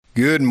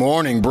Good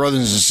morning,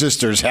 brothers and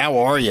sisters. How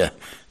are you?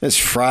 This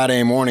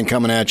Friday morning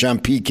coming at you. I'm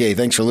PK.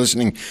 Thanks for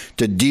listening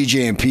to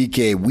DJ and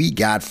PK. We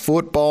got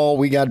football.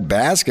 We got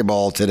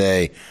basketball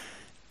today.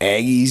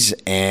 Aggies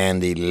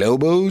and the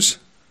Lobos.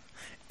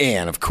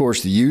 And, of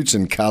course, the Utes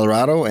in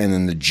Colorado. And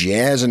then the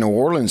Jazz in New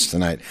Orleans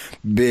tonight.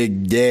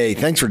 Big day.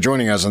 Thanks for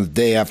joining us on the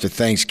day after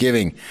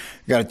Thanksgiving.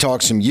 Got to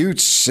talk some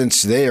Utes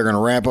since they are going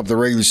to wrap up the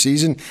regular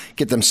season,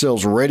 get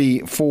themselves ready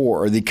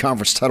for the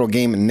conference title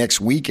game next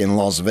week in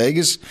Las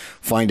Vegas.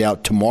 Find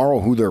out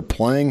tomorrow who they're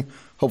playing.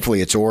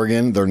 Hopefully it's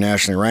Oregon. They're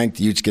nationally ranked.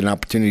 The Utes get an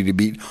opportunity to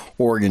beat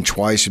Oregon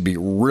twice. It would be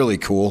really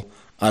cool,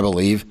 I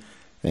believe.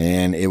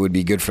 And it would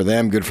be good for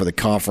them, good for the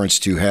conference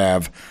to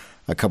have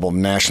a couple of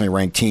nationally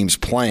ranked teams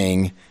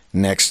playing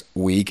next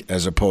week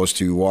as opposed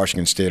to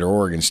Washington State or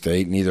Oregon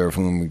State, neither of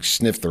whom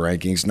sniffed the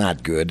rankings.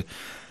 Not good.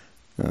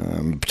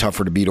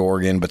 Tougher to beat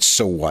Oregon, but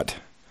so what?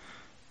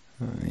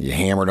 You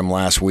hammered them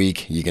last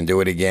week. You can do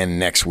it again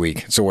next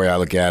week. That's the way I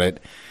look at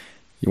it.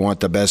 You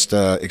want the best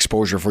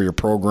exposure for your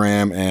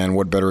program, and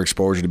what better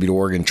exposure to beat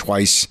Oregon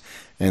twice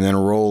and then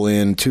roll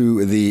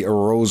into the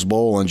Rose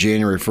Bowl on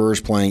January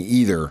 1st playing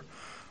either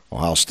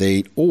Ohio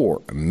State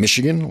or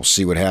Michigan. We'll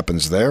see what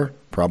happens there.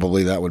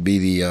 Probably that would be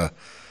the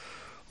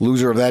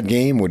loser of that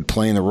game would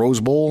play in the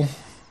Rose Bowl.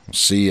 We'll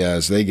see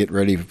as they get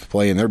ready to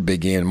play in their big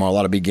game tomorrow. A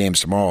lot of big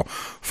games tomorrow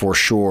for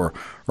sure.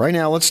 Right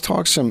now, let's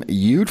talk some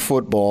Ute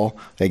football.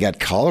 They got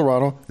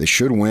Colorado. They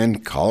should win.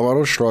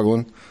 Colorado's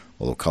struggling,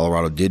 although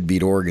Colorado did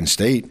beat Oregon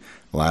State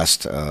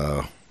last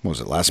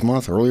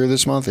month? Earlier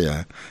this month? Yeah,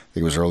 I think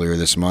it was earlier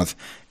this month.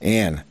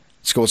 And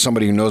let's go with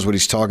somebody who knows what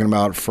he's talking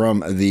about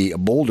from the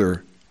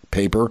Boulder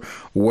paper,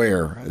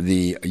 where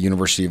the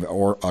University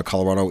of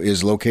Colorado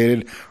is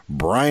located.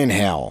 Brian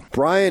Howell.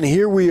 Brian,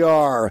 here we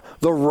are.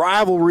 The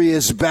rivalry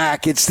is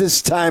back. It's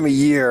this time of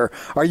year.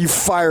 Are you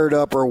fired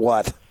up or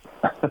what?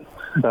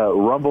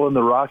 Rumble in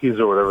the Rockies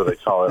or whatever they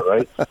call it,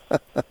 right?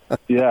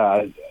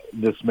 Yeah,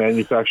 this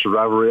manufactured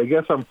rivalry. I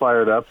guess I'm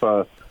fired up.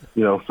 For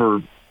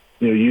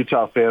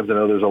Utah fans, I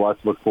know there's a lot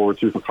to look forward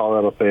to. For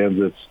Colorado fans,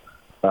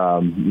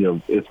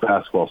 it's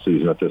basketball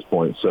season at this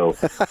point. So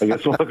I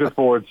guess we're looking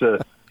forward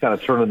to kind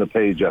of turning the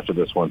page after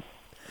this one.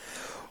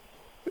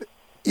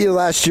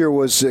 Last year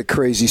was a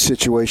crazy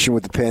situation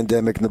with the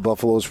pandemic, and the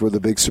Buffaloes were the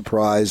big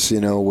surprise,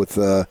 with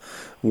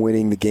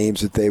winning the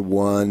games that they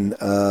won.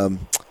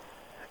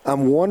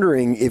 I'm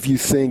wondering if you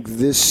think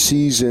this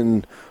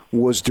season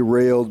was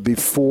derailed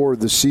before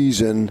the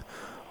season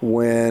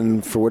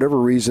when, for whatever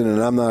reason, and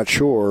I'm not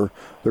sure,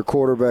 their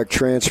quarterback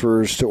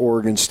transfers to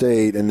Oregon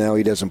State, and now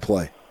he doesn't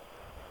play.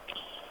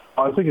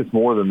 I think it's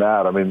more than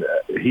that. I mean,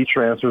 he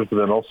transfers, but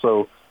then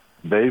also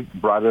they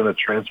brought in a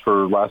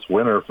transfer last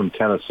winter from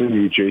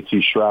Tennessee,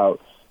 J.T. Shrout,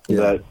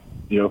 that,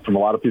 from a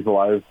lot of people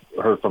I've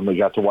heard from that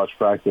got to watch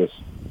practice,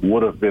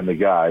 would have been the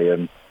guy.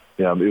 And,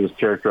 it was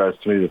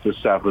characterized to me that this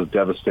staff was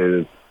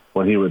devastated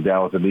when he went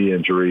down with a knee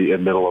injury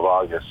in middle of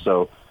August.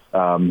 So,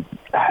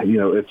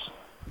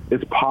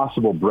 it's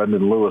possible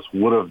Brendan Lewis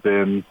would have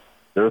been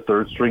their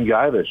third-string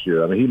guy this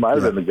year. I mean, he might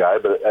have been the guy,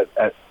 but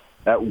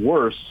at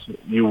worst,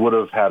 you would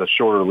have had a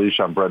shorter leash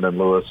on Brendan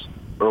Lewis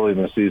early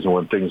in the season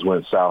when things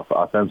went south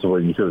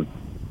offensively. You could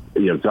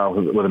have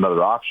gone with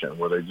another option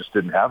where they just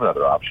didn't have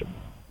another option.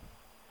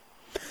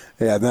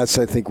 Yeah, and that's,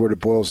 I think, what it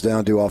boils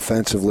down to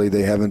offensively.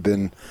 They haven't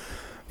been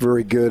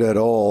very good at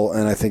all,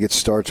 and I think it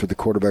starts with the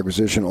quarterback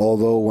position.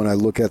 Although when I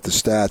look at the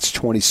stats,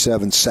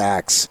 27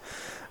 sacks,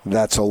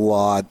 that's a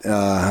lot.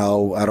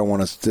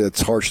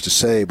 It's harsh to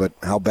say, but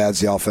how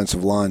bad's the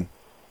offensive line?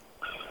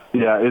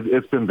 Yeah,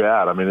 it's been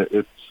bad. I mean,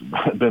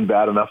 it's been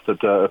bad enough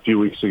that a few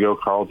weeks ago,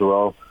 Carl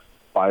Durrell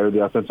fired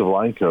the offensive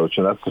line coach,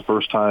 and that's the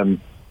first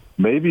time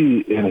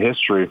maybe in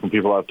history from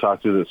people I've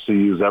talked to that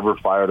CU's ever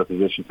fired a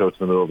position coach in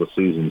the middle of the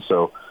season.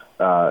 So,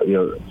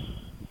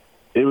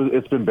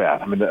 it's been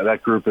bad. I mean,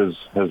 that group has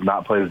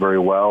not played very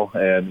well,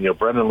 and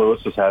Brendan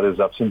Lewis has had his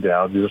ups and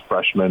downs. He's a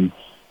freshman,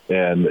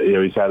 and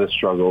he's had his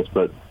struggles,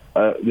 but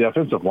the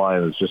offensive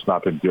line has just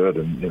not been good,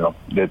 and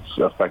it's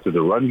affected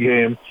the run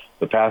game,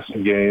 the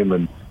passing game,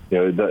 and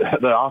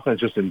the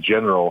offense just in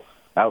general.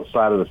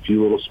 Outside of a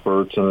few little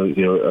spurts and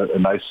a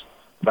nice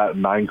about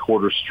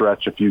 9-quarter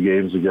stretch a few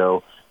games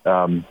ago,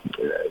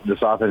 this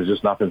offense has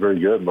just not been very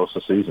good most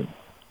of the season.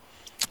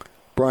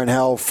 Brian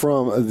Howell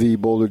from the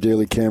Boulder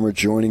Daily Camera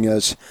joining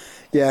us.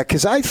 Yeah,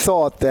 because I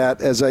thought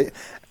that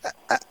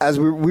as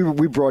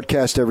we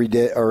broadcast every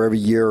day or every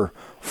year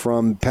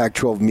from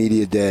Pac-12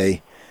 Media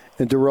Day,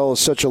 and Durrell is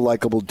such a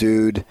likable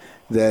dude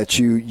that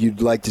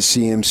you'd like to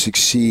see him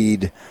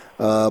succeed.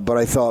 But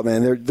I thought,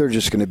 man, they're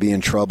just going to be in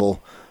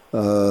trouble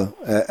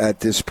at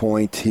this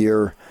point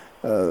here.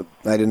 I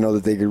didn't know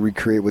that they could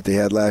recreate what they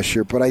had last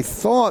year, but I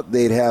thought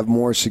they'd have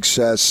more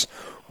success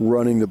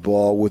running the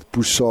ball with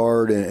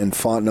Broussard and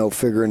Fontenot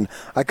figuring.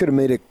 I could have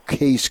made a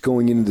case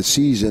going into the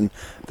season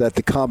that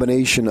the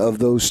combination of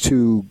those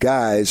two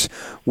guys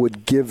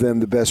would give them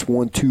the best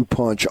 1-2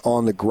 punch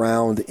on the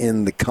ground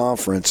in the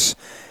conference,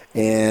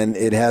 and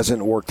it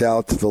hasn't worked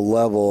out to the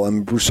level. I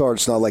mean,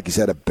 Broussard's not like he's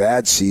had a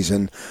bad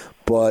season,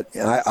 but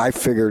I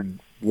figured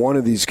one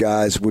of these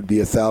guys would be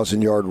a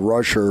 1,000-yard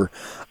rusher.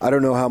 I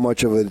don't know how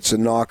much of it's a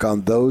knock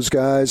on those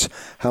guys.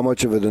 How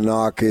much of it a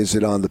knock is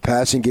it on the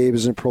passing game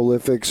isn't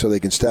prolific so they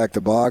can stack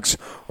the box,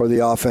 or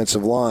the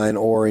offensive line,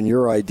 or in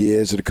your idea,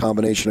 is it a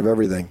combination of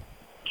everything?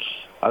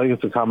 I think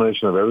it's a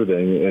combination of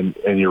everything,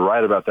 and you're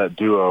right about that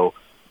duo.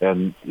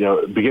 And,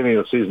 beginning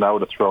of the season, I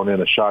would have thrown in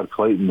Ashad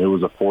Clayton, who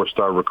was a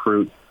 4-star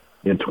recruit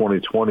in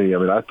 2020. I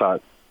mean, I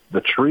thought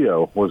the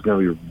trio was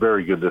going to be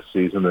very good this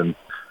season, and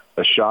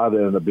Ashad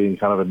ended up being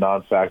kind of a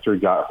non-factor,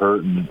 got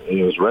hurt, and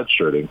he was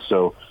redshirting.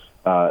 So,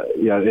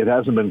 it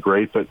hasn't been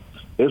great, but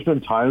there's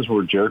been times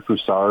where Jared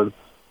Broussard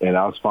and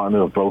Alex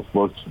Fontenot have both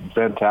looked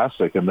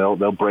fantastic, and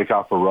they'll break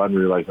off a run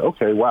where you're like,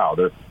 okay, wow,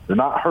 they're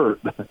not hurt.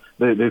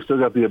 They've still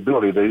got the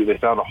ability. They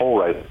found a hole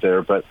right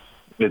there, but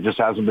it just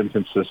hasn't been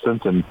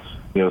consistent. And,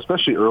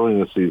 especially early in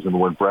the season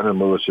when Brendan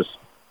Lewis just,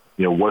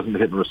 wasn't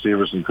hitting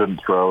receivers and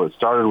couldn't throw. It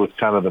started with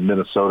kind of the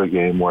Minnesota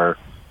game where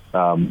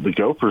the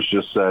Gophers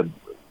just said,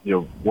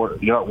 we're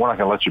not going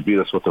to let you beat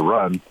us with the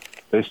run.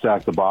 They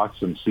stacked the box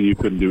and you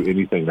couldn't do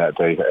anything that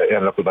day.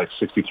 Ended up with like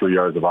 63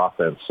 yards of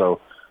offense. So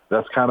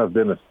that's kind of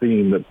been a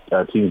theme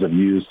that teams have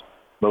used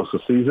most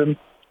of the season.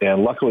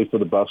 And luckily for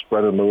the Buffs,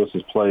 Brendan Lewis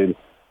has played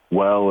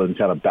well and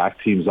kind of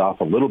backed teams off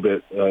a little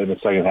bit in the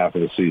second half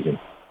of the season.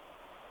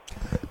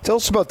 Tell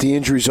us about the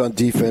injuries on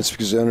defense,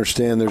 because I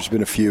understand there's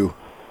been a few.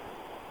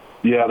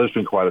 Yeah, there's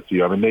been quite a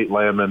few. I mean, Nate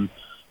Landman,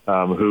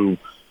 who,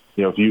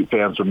 if Ute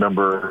fans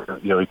remember,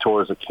 he tore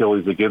his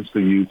Achilles against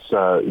the Utes,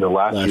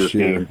 last year's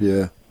game.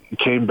 Yeah. He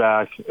came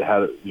back,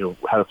 had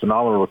a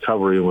phenomenal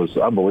recovery and was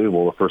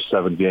unbelievable the first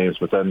 7 games,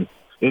 but then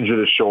injured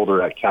his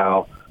shoulder at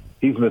Cal.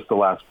 He's missed the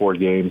last 4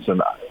 games,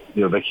 and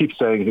they keep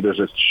saying there's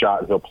a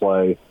shot he'll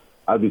play.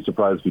 I'd be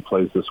surprised if he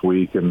plays this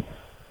week. And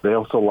they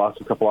also lost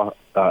a couple of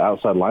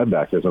outside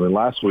linebackers. I mean,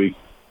 last week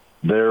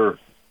their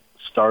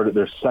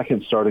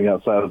second starting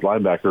outside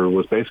linebacker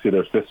was basically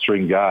their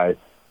 5th-string guy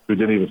who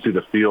didn't even see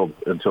the field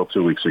until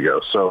 2 weeks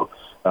ago. So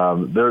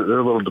they're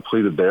a little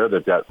depleted there.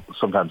 They've got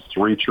sometimes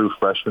 3 true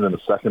freshmen in the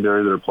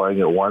secondary that are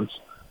playing at once.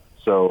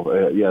 So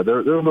they're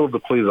a little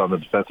depleted on the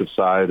defensive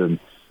side, and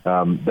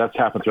that's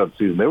happened throughout the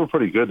season. They were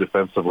pretty good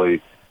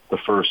defensively the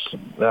first,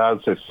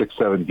 I'd say,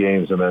 6-7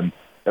 games, and then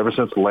ever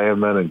since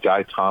Landman and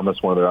Guy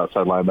Thomas, one of their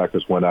outside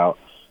linebackers, went out,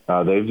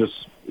 they've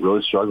just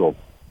really struggled.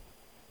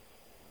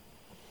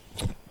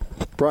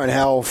 Brian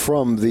Howell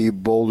from the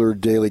Boulder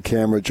Daily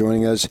Camera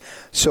joining us.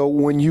 So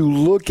when you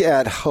look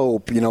at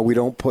hope, we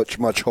don't put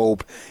much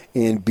hope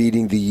in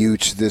beating the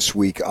Utes this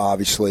week,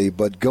 obviously,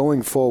 but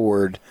going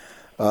forward,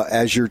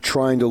 as you're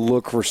trying to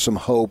look for some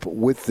hope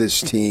with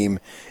this team,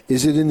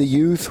 is it in the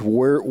youth?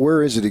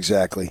 Where is it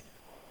exactly?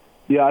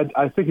 Yeah,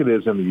 I think it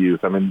is in the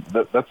youth. I mean,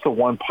 that's the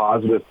one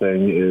positive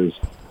thing is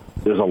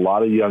there's a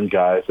lot of young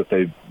guys that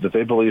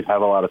they believe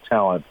have a lot of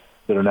talent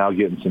that are now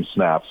getting some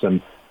snaps.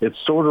 And it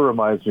sort of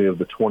reminds me of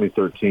the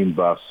 2013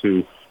 Buffs,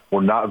 who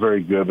were not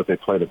very good, but they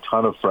played a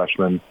ton of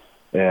freshmen.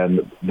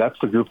 And that's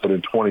the group that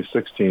in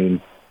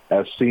 2016,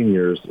 as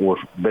seniors, were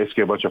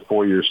basically a bunch of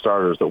 4-year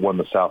starters that won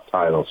the South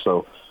title.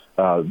 So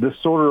this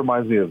sort of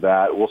reminds me of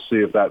that. We'll see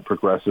if that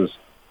progresses,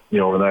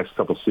 over the next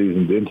couple of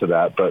seasons into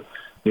that. But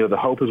the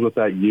hope is with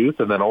that youth,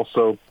 and then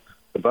also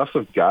the Buffs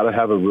have got to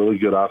have a really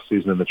good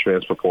offseason in the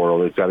transfer portal.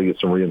 They've got to get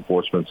some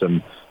reinforcements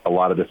in a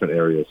lot of different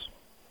areas.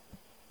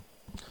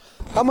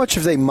 How much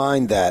have they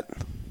mined that?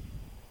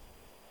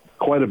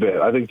 Quite a bit.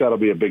 I think that'll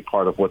be a big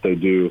part of what they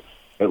do,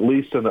 at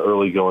least in the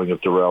early going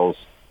of Darrell's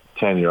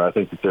tenure. I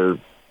think that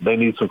they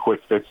need some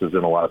quick fixes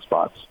in a lot of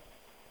spots.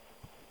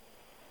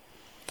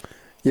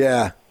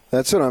 Yeah,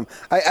 that's what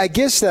I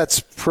guess that's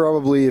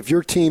probably, if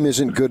your team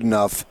isn't good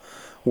enough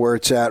where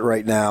it's at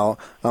right now,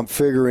 I'm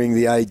figuring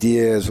the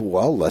idea is,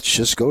 well, let's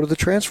just go to the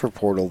transfer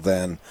portal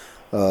then.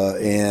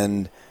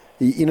 And,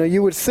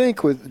 you would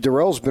think with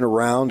Darrell's been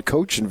around,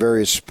 coached in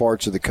various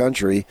parts of the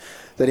country,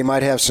 that he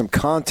might have some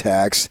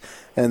contacts,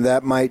 and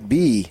that might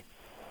be,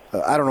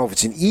 I don't know if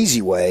it's an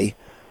easy way,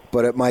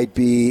 but it might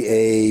be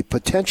a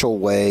potential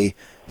way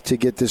to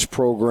get this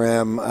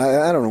program.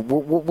 I don't know.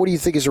 What do you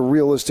think is a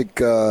realistic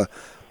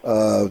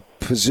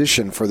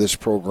position for this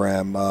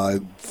program?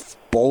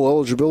 Bowl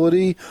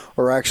eligibility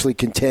or actually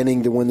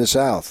contending to win the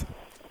South?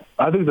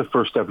 I think the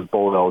first step is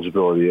bowl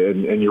eligibility,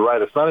 and you're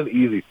right, it's not an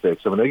easy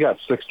fix. I mean, they got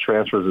 6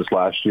 transfers this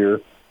last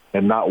year,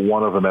 and not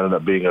one of them ended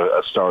up being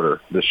a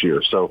starter this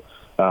year. So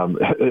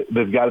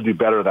they've got to do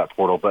better in that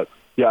portal. But,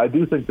 yeah, I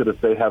do think that if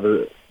they have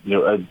a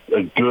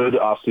good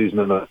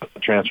offseason in the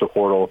transfer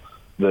portal,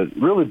 that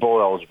really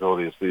bowl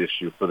eligibility is the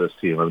issue for this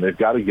team. I mean, they've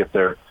got to get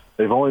there.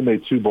 They've only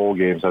made 2 bowl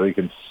games, I think,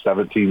 in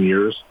 17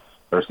 years,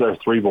 or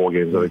 3 bowl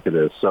games, I think it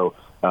is. So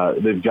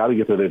they've got to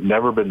get there. They've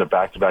never been to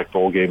back-to-back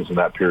bowl games in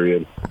that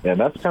period, and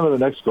that's kind of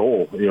the next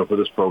goal, for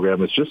this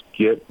program is just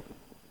get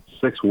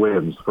 6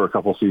 wins for a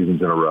couple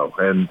seasons in a row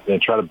and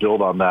try to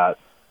build on that,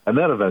 and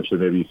then eventually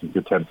maybe you can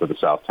contend for the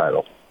South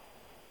title.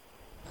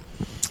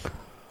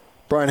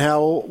 Brian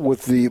Howell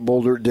with the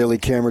Boulder Daily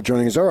Camera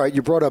joining us. All right,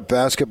 you brought up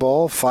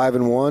basketball,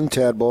 5-1.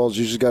 Tad Ball's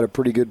usually got a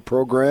pretty good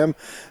program.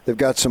 They've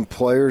got some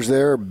players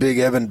there. Big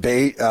Evan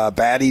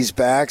Batty's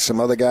back, some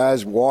other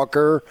guys,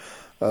 Walker.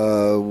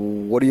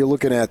 What are you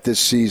looking at this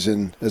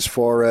season as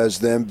far as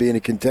them being a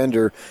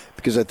contender?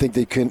 Because I think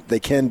they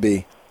can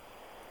be.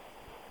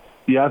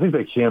 Yeah, I think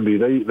they can be.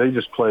 They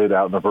just played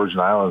out in the Virgin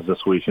Islands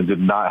this week and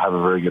did not have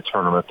a very good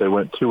tournament. They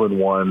went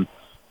 2-1,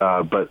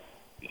 but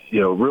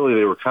really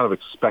they were kind of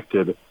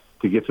expected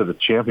to get to the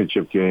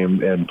championship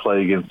game and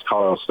play against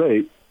Colorado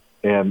State,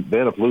 and they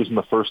ended up losing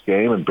the first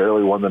game and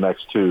barely won the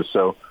next two.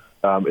 So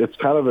it's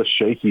kind of a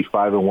shaky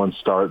 5-1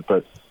 start,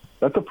 but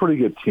that's a pretty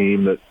good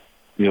team that,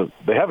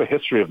 they have a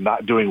history of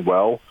not doing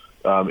well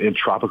in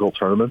tropical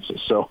tournaments.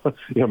 So,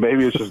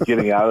 maybe it's just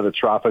getting out of the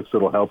tropics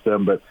that'll help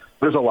them, but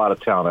there's a lot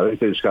of talent. I think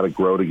they just got to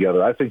grow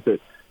together. I think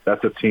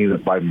that's a team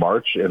that by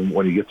March, and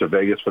when you get to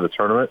Vegas for the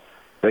tournament,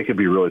 they could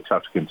be really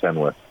tough to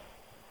contend with.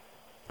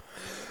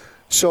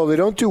 So they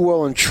don't do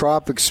well in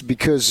tropics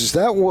because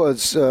what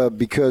was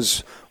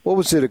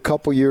it, a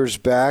couple years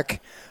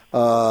back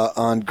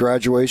on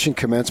graduation,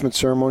 commencement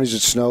ceremonies, it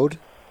snowed?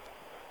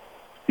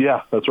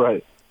 Yeah, that's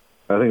right.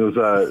 I think it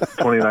was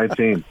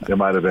 2019. It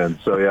might have been.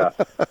 So, yeah,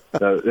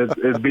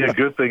 it'd be a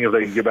good thing if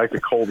they can get back to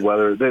cold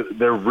weather.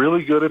 They're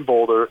really good in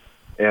Boulder,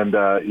 and,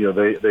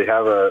 they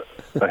have a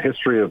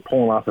history of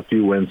pulling off a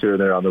few wins here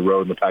and there on the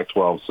road in the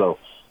Pac-12. So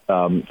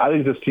I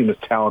think this team is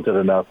talented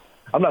enough.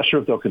 I'm not sure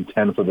if they'll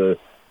contend for the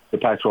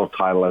Pac-12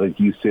 title. I think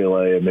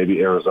UCLA and maybe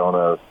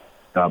Arizona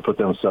put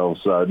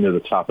themselves near the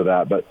top of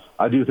that. But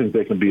I do think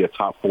they can be a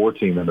top 4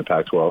 team in the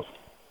Pac-12.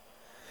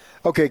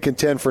 Okay,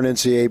 contend for an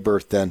NCAA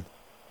berth then.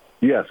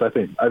 Yes, I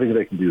think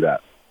they can do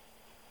that.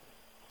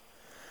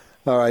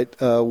 All right.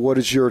 What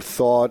is your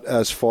thought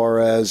as far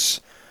as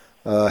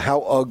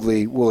how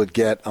ugly will it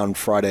get on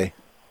Friday?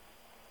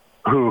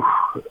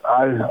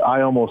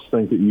 I almost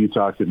think that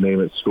Utah could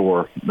name its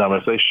score. Now,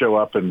 if they show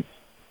up and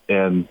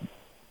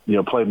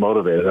play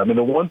motivated. I mean,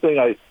 the one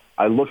thing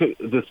I look at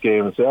this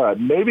game and say, all right,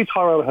 maybe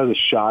Colorado has a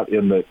shot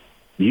in that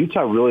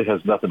Utah really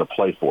has nothing to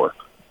play for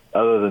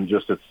other than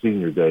just its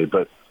senior day.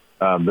 But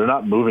they're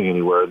not moving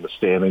anywhere in the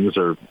standings,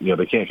 or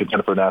they can't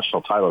contend for a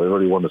national title. They've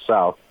already won the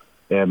South,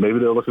 and maybe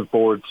they're looking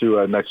forward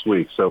to next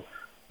week. So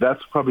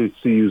that's probably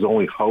CU's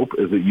only hope,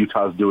 is that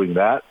Utah's doing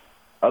that.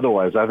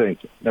 Otherwise, the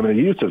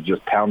Utes have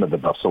just pounded the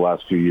Buffs the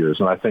last few years,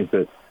 and I think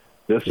that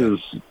this is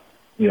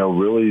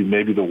really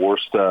maybe the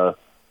worst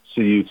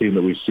CU team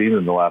that we've seen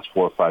in the last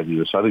 4 or 5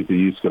 years. So I think the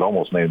Utes could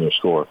almost name their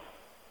score.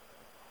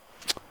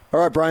 All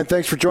right, Brian,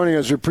 thanks for joining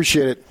us. We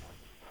appreciate it.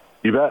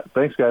 You bet.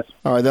 Thanks, guys.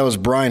 All right, that was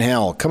Brian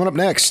Howell. Coming up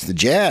next, the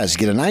Jazz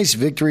get a nice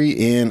victory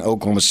in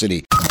Oklahoma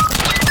City.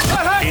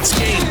 It's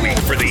game week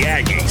for the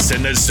Aggies,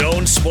 and the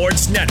Zone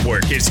Sports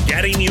Network is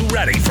getting you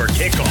ready for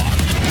kickoff.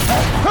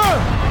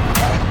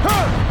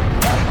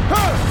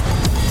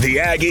 The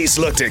Aggies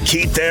look to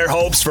keep their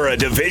hopes for a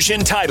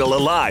division title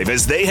alive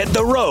as they hit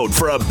the road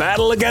for a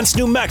battle against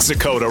New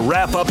Mexico to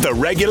wrap up the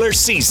regular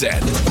season.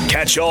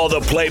 Catch all the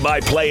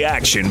play-by-play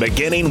action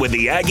beginning with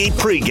the Aggie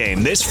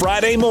pregame this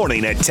Friday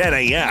morning at 10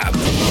 a.m.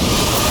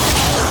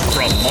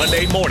 From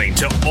Monday morning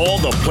to all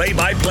the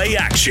play-by-play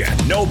action,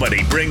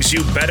 nobody brings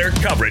you better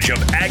coverage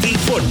of Aggie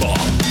football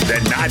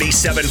than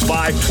 97.5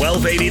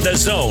 1280 The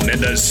Zone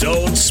and the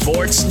Zone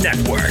Sports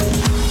Network.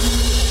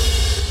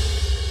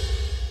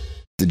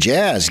 The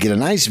Jazz get a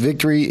nice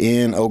victory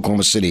in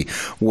Oklahoma City.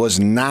 Was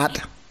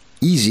not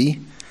easy.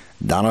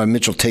 Donovan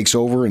Mitchell takes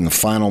over in the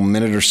final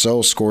minute or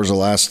so, scores the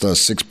last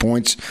 6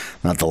 points.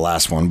 Not the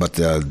last one, but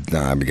I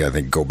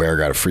think Gobert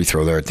got a free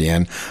throw there at the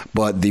end.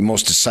 But the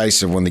most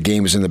decisive when the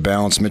game was in the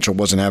balance. Mitchell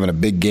wasn't having a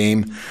big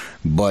game,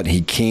 but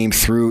he came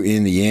through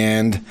in the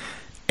end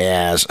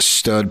as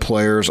stud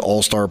players,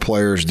 all-star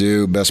players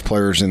do, best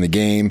players in the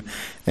game,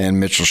 and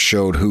Mitchell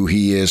showed who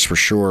he is for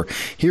sure.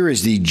 Here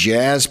is the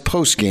Jazz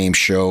postgame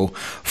show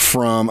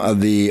from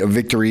the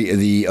victory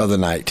the other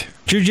night.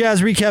 True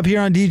Jazz recap here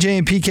on DJ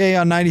and PK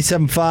on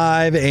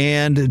 97.5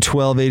 and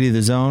 1280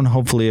 The Zone.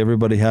 Hopefully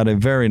everybody had a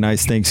very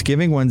nice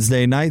Thanksgiving.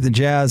 Wednesday night, the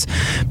Jazz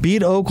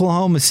beat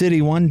Oklahoma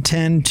City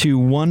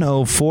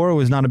 110-104. It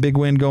was not a big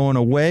win going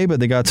away, but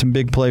they got some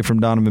big play from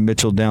Donovan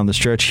Mitchell down the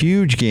stretch.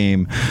 Huge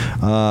game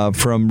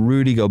from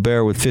Rudy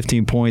Gobert with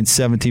 15 points,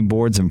 17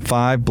 boards, and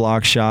 5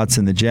 block shots.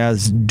 And the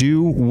Jazz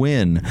do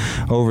win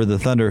over the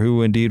Thunder,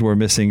 who indeed were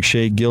missing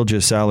Shai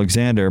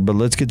Gilgeous-Alexander. But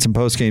let's get some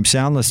post-game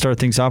sound. Let's start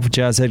things off with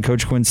Jazz head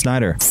coach Quinn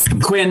Snyder.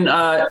 Quinn,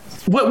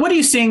 what are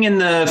you seeing in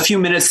the few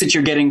minutes that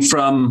you're getting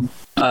from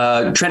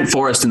Trent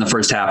Forrest in the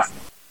first half?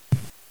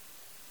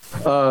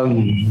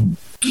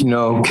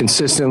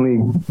 Consistently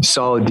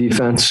solid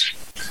defense.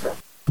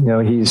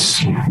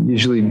 He's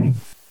usually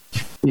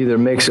either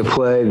makes a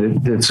play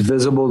that's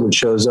visible, that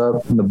shows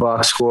up in the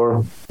box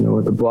score,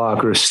 with a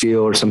block or a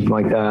steal or something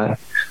like that.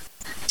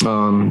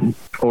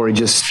 Or he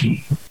just,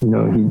 he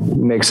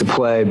makes a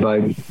play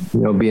by,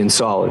 being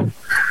solid.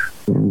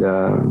 And,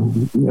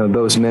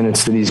 those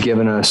minutes that he's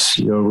given us,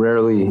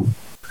 rarely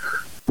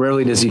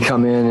does he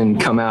come in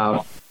and come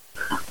out,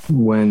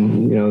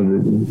 when,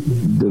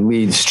 the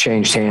lead's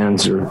changed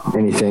hands or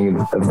anything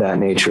of that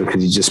nature,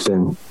 because he's just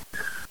been,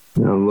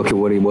 look at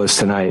what he was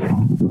tonight,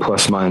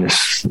 plus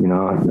minus.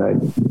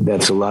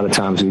 That's a lot of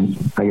times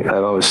I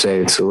always say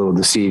it's a little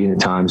deceiving at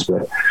times,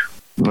 but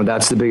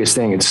that's the biggest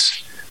thing.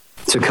 It's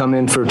to come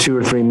in for 2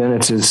 or 3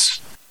 minutes is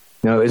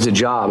a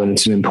job, and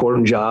it's an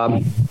important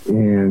job.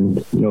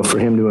 And, for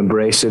him to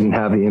embrace it and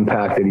have the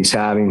impact that he's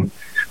having,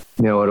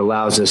 it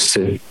allows us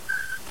to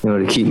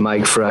keep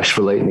Mike fresh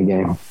for late in the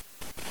game.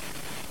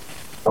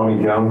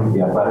 Tony Jones,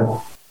 the Athletic.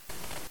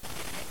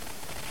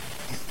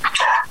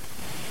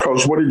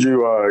 Coach, what did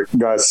you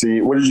guys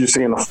see? What did you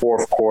see in the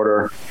fourth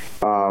quarter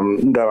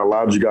that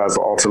allowed you guys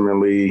to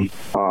ultimately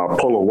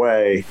pull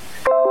away,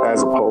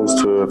 as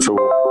opposed to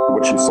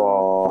what you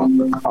saw,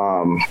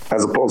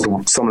 as opposed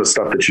to some of the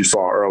stuff that you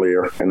saw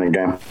earlier in the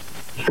game?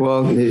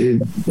 Well,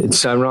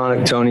 it's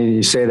ironic, Tony,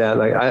 you say that.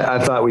 Like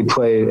I thought we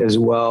played as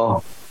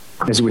well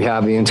as we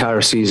have the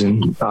entire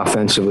season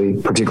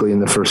offensively, particularly in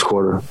the first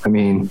quarter. I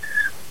mean,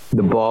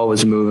 the ball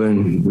was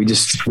moving. We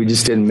just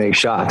didn't make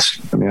shots.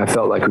 I mean, I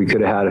felt like we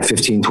could have had a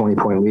 15,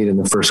 20-point lead in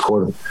the first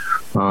quarter.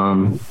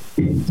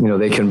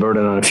 They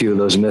converted on a few of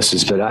those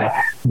misses, but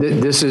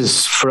this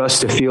is for us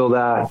to feel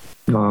that,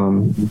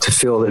 to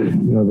feel that,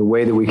 the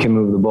way that we can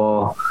move the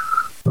ball,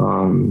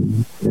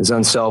 as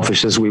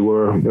unselfish as we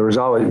were.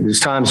 There's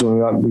times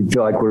when we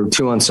feel like we're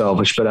too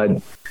unselfish,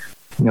 but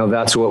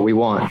that's what we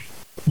want.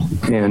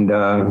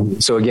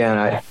 And so again,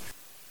 I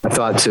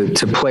thought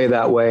to play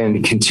that way and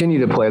to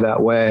continue to play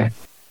that way,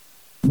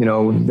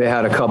 they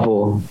had a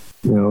couple,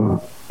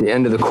 the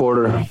end of the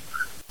quarter,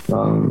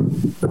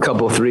 a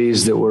couple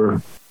threes that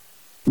were,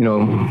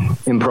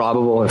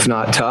 improbable, if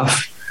not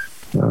tough.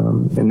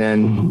 And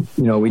then,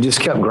 we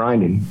just kept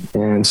grinding.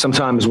 And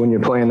sometimes when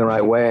you're playing the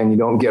right way and you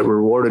don't get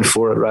rewarded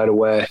for it right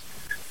away,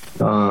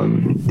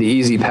 the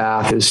easy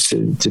path is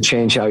to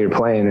change how you're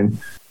playing. And,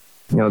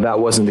 that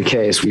wasn't the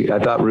case. I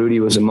thought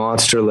Rudy was a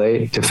monster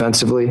late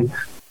defensively,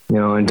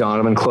 and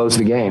Donovan closed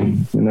the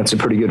game, and that's a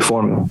pretty good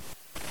formula.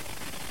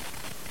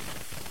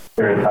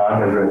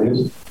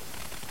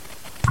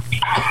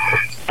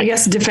 I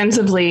guess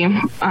defensively,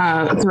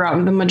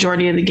 throughout the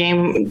majority of the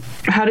game,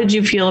 how did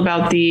you feel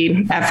about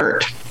the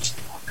effort?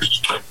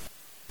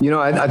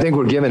 I think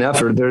we're giving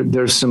effort.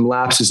 There's some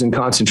lapses in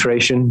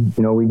concentration.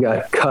 We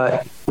got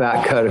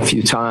back cut a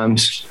few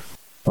times.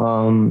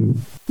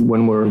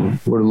 When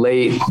we're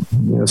late,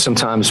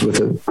 sometimes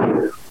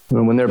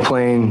when they're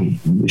playing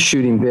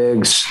shooting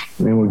bigs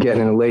and we're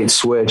getting a late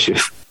switch,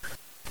 if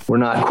we're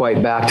not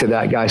quite back to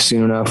that guy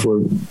soon enough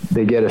where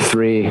they get a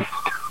three,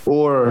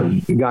 or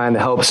the guy on the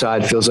help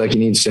side feels like he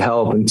needs to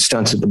help and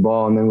stunts at the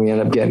ball, and then we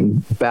end up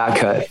getting back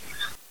cut.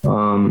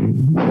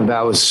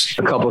 That was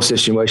a couple of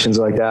situations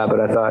like that, but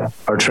I thought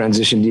our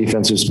transition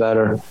defense was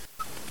better.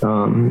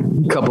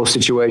 A couple of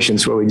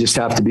situations where we just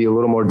have to be a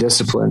little more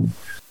disciplined.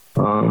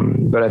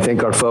 But I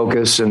think our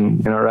focus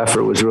and our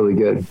effort was really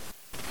good.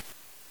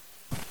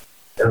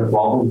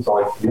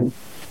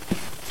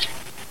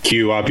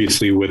 Q,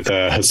 obviously, with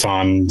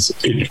Hassan's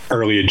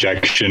early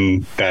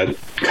ejection, that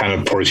kind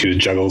of forced you to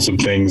juggle some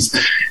things,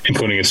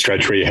 including a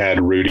stretch where you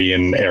had Rudy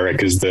and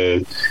Eric as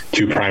the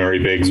two primary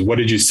bigs. What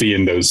did you see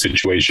in those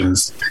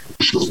situations?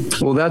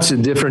 Well, that's a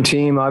different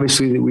team,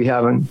 obviously, that we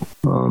haven't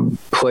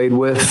played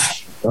with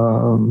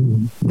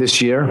this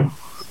year.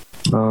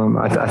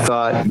 I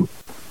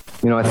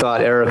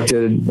thought Eric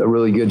did a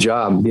really good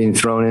job being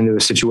thrown into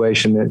a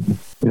situation that,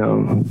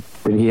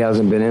 that he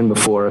hasn't been in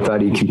before. I thought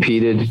he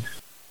competed.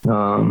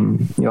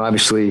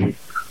 Obviously,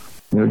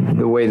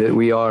 the way that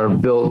we are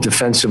built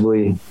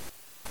defensively,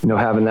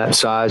 having that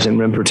size and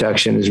rim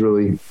protection is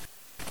really,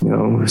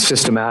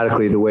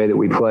 systematically the way that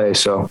we play.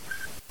 So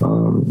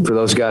for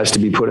those guys to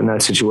be put in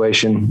that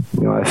situation,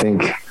 I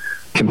think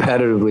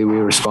competitively we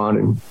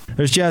responded.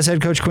 There's Jazz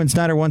head coach Quinn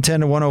Snyder.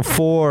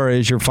 110-104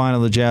 is your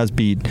final. The Jazz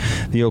beat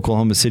the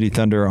Oklahoma City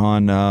Thunder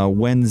on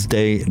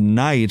Wednesday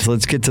night.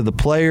 Let's get to the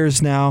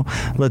players now.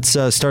 Let's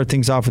start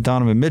things off with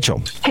Donovan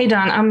Mitchell. Hey,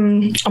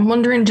 Don, I'm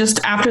wondering, just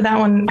after that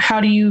one,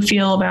 how do you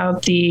feel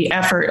about the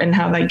effort and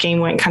how that game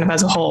went kind of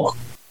as a whole?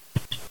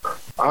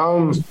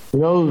 It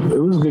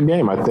was a good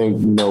game. I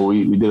think,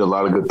 we did a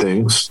lot of good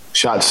things.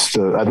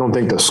 I don't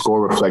think the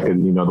score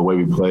reflected, the way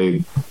we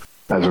played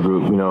as a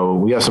group.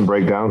 We had some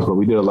breakdowns, but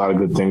we did a lot of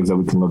good things that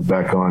we can look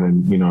back on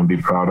and be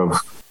proud of,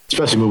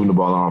 especially moving the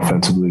ball on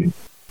offensively.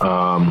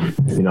 I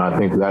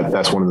think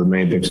that's one of the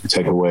main things to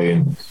take away.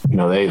 And,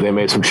 they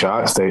made some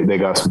shots, they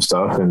got some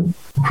stuff, and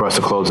for us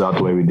to close out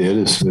the way we did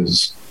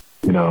is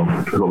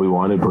what we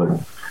wanted. But,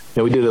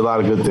 we did a lot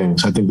of good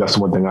things. I think that's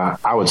the one thing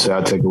I would say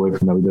I'd take away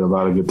from that. We did a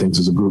lot of good things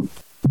as a group,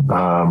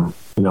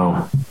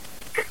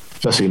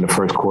 especially in the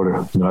first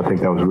quarter. I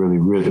think that was really,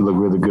 really, it looked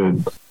really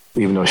good.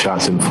 Even though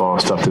shots didn't fall,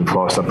 stuff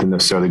didn't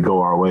necessarily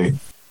go our way.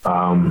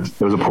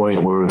 There was a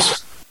point where it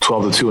was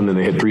 12-2, and then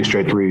they hit 3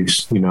 straight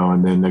threes,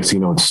 and then next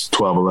thing it's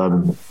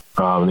 12-11.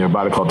 And they're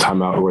about to call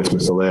timeout where it's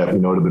missed the layup, it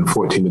would have been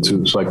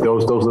 14-2. So like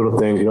those little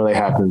things, they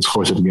happen in the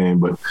course of the game,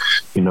 but,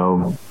 we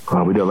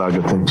did a lot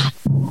of good things.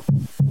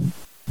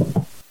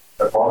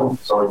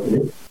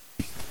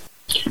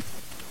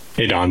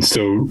 Hey, Don.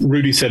 So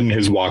Rudy said in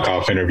his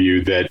walk-off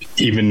interview that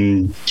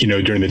even,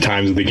 during the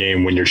times of the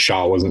game when your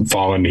shot wasn't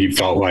falling, he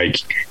felt like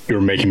you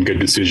were making good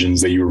decisions,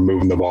 that you were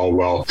moving the ball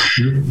well.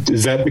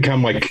 Does that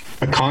become like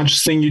a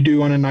conscious thing you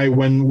do on a night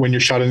when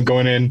your shot isn't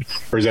going in,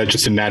 or is that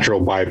just a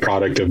natural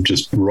byproduct of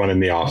just running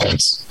the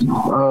offense?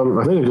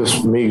 I think it's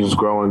just me just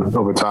growing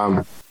over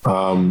time.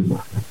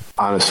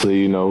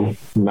 Honestly, you're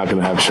not going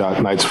to have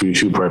shot nights where you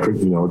shoot perfect.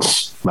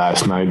 It's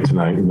last night,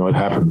 tonight, it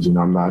happens.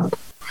 I'm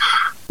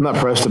not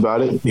pressed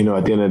about it. At the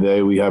end of the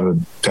day, we have a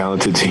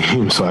talented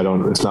team, so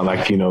it's not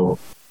like,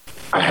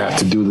 I have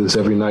to do this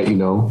every night, I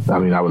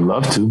mean, I would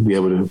love to be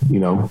able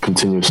to,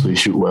 continuously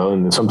shoot well,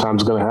 and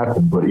sometimes it's going to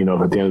happen. But,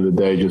 at the end of the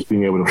day, just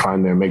being able to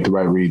find there and make the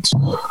right reads,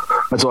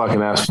 that's all I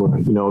can ask for,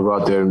 go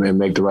out there and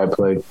make the right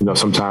play.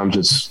 Sometimes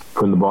it's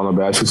putting the ball in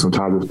the basket,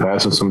 sometimes it's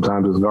passing,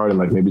 sometimes it's guarding,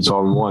 like maybe it's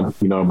all in one,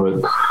 but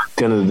at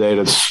the end of the day,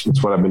 that's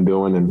what I've been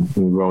doing and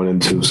growing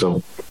into.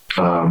 So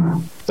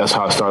that's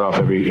how I start off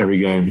every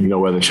game,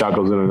 whether the shot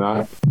goes in or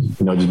not,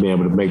 just being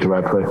able to make the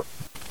right play.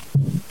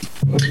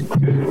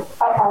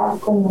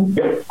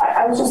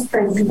 I was just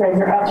curious, you guys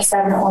are up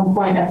 7 at one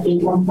point, up 8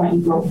 at one point,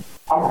 you go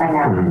all time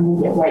out, and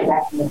you get right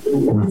back in the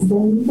game. Is there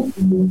need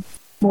to be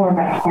more of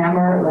a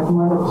hammer, like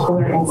more of a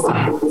killer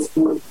instinct with this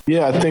group?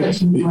 Yeah, I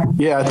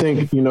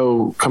think,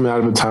 coming out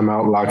of the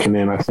timeout, locking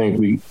in, I think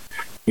we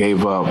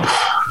gave up,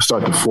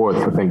 start the fourth,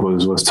 I think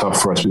was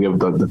tough for us. We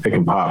gave up the pick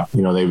and pop.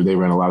 They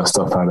ran a lot of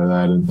stuff out of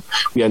that, and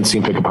we hadn't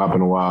seen pick and pop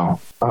in a while.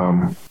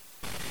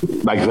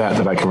 Like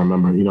that I can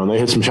remember. They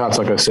hit some shots,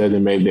 like I said,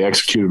 they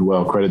executed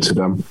well, credit to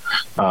them.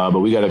 But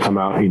we got to come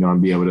out,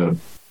 and be able to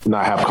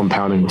not have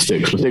compounding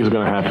mistakes. Mistakes are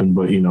going to happen,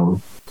 but,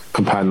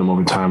 compound them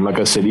over time. Like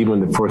I said, even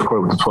the first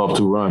quarter with the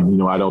 12-2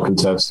 run, I don't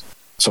contest.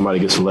 Somebody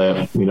gets a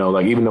layup,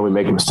 like even though we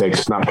make mistakes,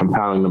 it's not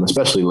compounding them,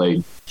 especially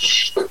late.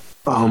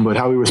 But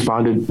how we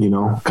responded,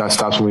 got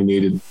stops when we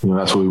needed,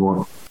 that's what we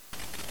want.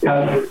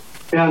 Yeah, in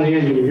the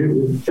end,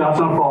 your shots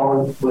not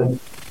falling, but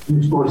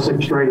you score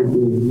 6 straight,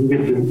 you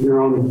get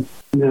your own,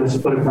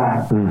 split it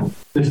back.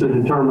 Just a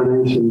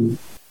determination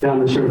down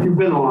the stretch. You've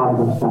been a lot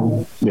of this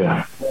time.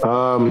 Yeah.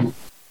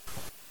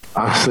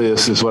 Honestly,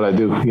 this is what I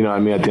do. At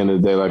the end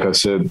of the day, like I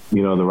said,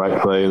 the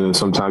right play, and then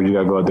sometimes you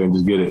got to go out there and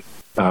just get it.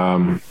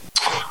 I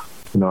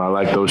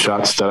like those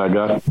shots that I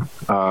got.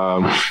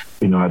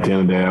 At the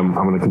end of the day, I'm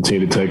going to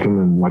continue to take them,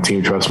 and my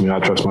team trusts me. I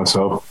trust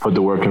myself. Put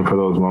the work in for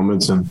those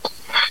moments, and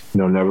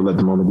never let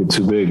the moment get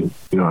too big.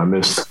 I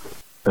missed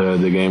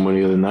the game one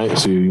the other night,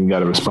 so you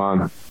got to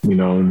respond.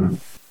 And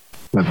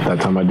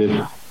that time I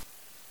did.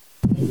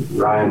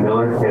 Ryan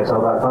Miller,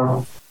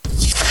 KSL.com.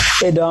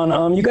 Hey,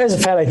 Don, you guys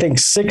have had, I think,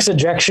 6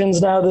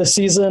 ejections now this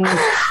season.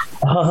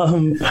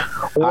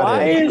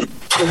 Why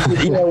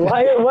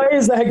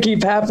does that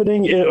keep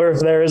happening, or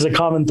if there is a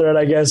common thread,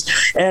 I guess,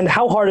 and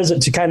how hard is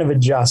it to kind of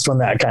adjust when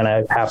that kind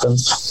of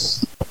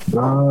happens? I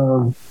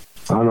don't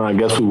know. I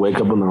guess we wake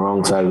up on the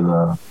wrong side of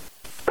the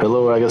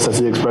pillow. I guess that's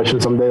the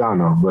expression someday. I don't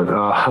know. But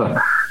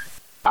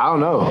I don't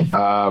know.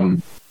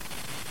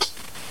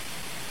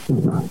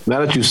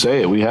 Now that you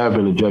say it, we have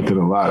been ejected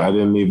a lot. I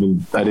didn't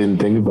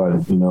think about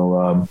it.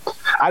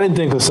 I didn't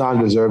think Hassan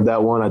deserved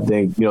that one. I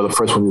think, the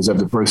first one deserved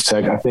the first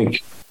tech. I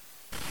think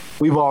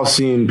we've all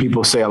seen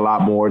people say a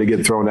lot more to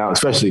get thrown out,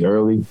 especially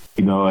early,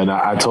 and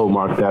I told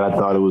Mark that I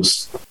thought it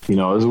was, it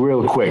was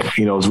real quick,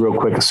 it was real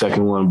quick, a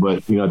second one, but,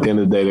 at the end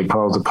of the day, they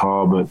called the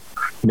call, but,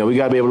 we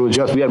got to be able to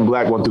adjust. We haven't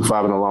black 1 through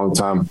 5 in a long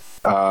time.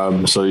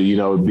 So,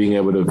 being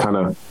able to kind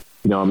of,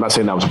 I'm not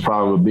saying that was a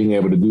problem, but being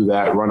able to do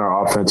that, run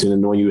our offense, and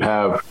then when you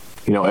have,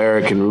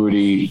 Eric and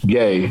Rudy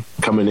Gay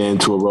coming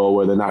into a role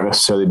where they're not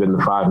necessarily been the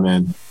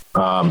 5-man,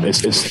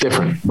 it's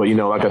different. But,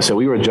 like I said,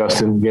 we were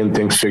adjusting, getting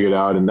things figured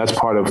out, and that's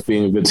part of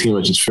being a good team,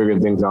 is just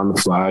figuring things out on the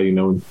fly.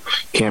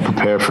 Can't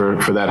prepare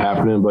for that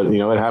happening, but,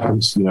 it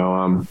happens.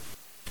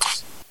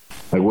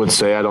 I would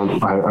say I don't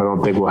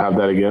think we'll have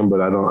that again, but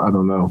I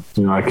don't know.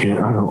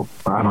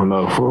 I don't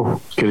know if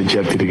we'll get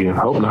ejected again.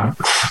 Hope not.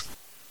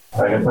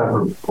 I guess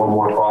time for one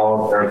more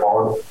follow-up. Eric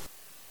Wallace.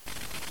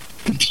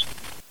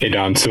 Hey,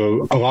 Don.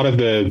 So a lot of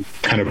the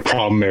kind of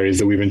problem areas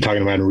that we've been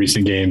talking about in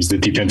recent games, the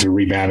defensive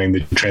rebounding, the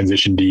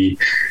transition D,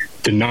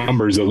 the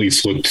numbers at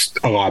least looked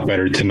a lot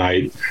better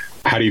tonight.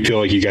 How do you feel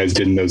like you guys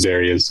did in those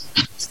areas?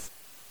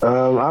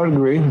 I would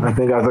agree. I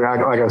think,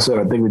 like I said,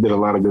 I think we did a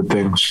lot of good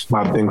things, a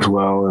lot of things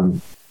well.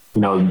 And,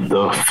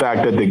 the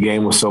fact that the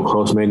game was so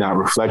close may not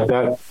reflect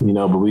that,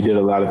 but we did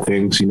a lot of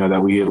things,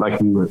 that we,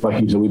 like you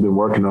said, we've been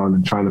working on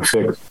and trying to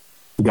fix.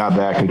 We got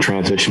back in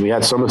transition. We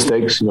had some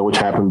mistakes, which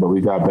happened, but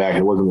we got back.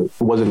 It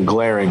wasn't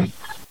glaring,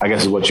 I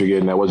guess is what you're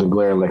getting. That wasn't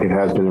glaring like it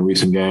has been in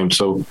recent games.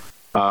 So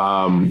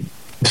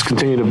just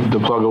continue to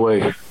plug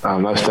away.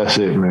 That's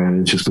it,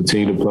 man. Just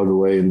continue to plug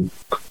away and,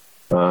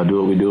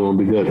 do what we do and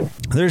be good.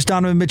 There's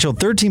Donovan Mitchell,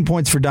 13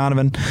 points for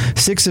Donovan,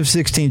 6 of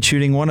 16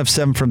 shooting, 1 of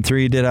 7 from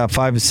 3, did have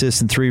 5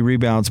 assists and 3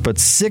 rebounds, but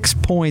 6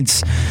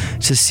 points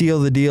to seal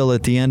the deal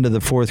at the end of the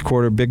fourth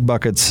quarter. Big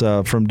buckets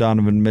from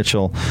Donovan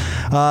Mitchell.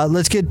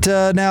 Let's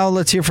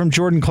hear from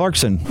Jordan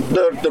Clarkson.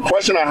 The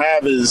question I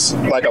have is,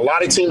 like, a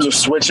lot of teams are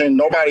switching.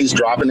 Nobody's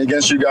dropping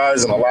against you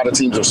guys, and a lot of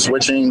teams are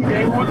switching,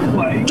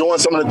 doing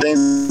some of the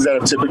things that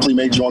have typically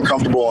made you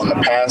uncomfortable in the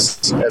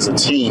past as a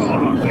team.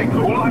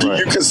 Do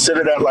you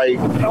consider that, like,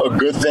 a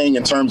good thing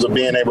in terms of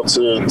being able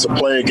to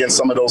play against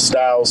some of those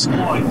styles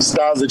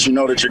that you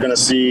know that you're going to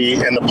see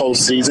in the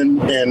postseason,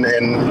 and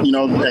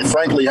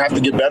frankly have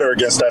to get better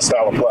against that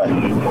style of play?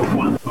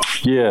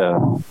 Yeah,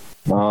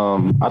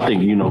 I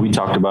think we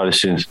talked about it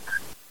since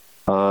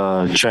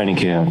training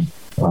camp.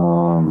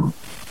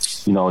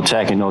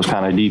 Attacking those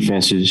kind of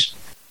defenses,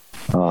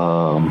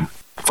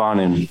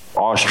 finding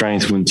our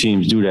strengths when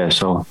teams do that.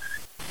 So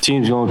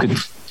teams going to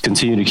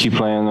continue to keep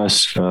playing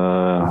us,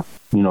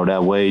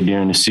 that way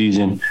during the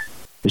season.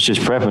 It's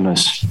just prepping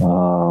us.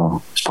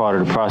 It's part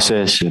of the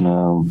process,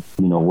 and it's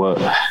going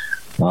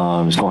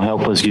to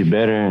help us get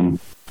better and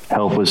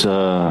help us,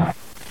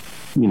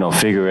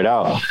 figure it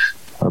out.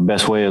 Our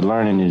best way of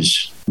learning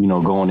is,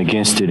 going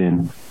against it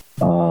and,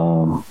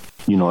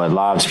 at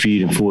live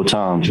speed and full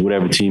times,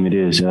 whatever team it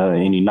is,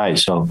 any night.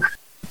 So,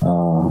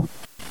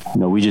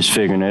 we just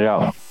figuring it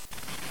out.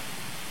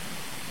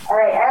 All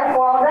right, Eric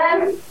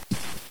Walden.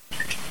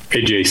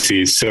 Hey,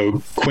 JC.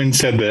 So Quinn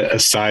said that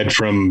aside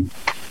from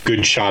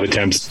good shot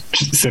attempts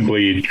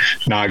simply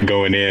not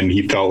going in,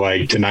 he felt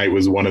like tonight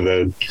was one of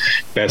the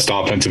best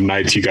offensive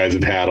nights you guys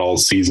have had all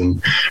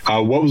season.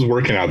 What was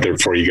working out there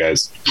for you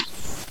guys?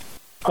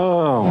 We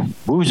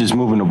was just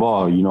moving the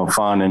ball,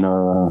 finding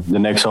the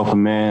next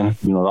open man.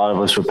 A lot of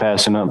us were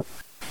passing up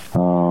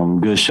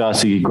good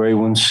shots to get great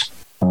ones.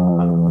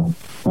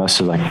 That's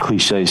like a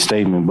cliche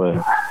statement, but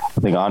I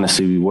think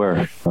honestly we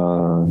were.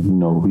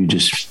 We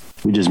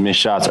just missed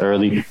shots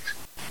early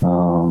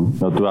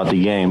throughout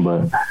the game,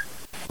 but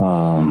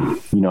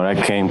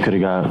that game could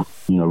have got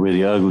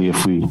really ugly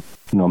if we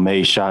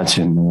made shots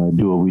and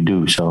do what we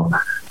do. So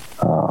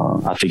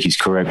I think he's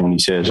correct when he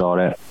says all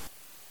that.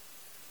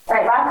 All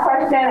right, last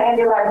question,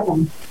 Andy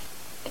Larson.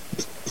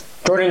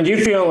 Jordan, do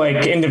you feel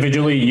like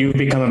individually you've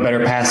become a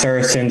better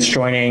passer since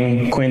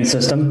joining Quinn's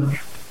system?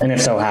 And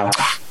if so, how?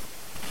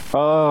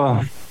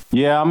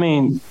 Yeah, I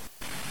mean,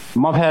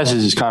 my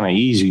passes is kind of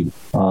easy.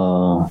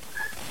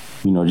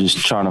 Just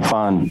trying to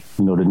find,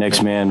 the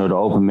next man or the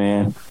open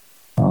man,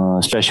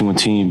 especially when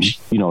teams,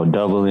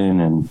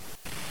 doubling and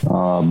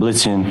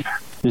blitzing,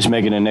 just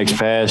making the next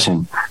pass.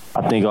 And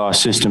I think our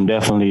system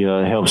definitely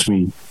helps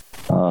me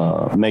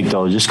make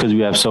those, just because we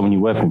have so many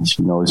weapons.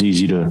 It's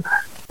easy to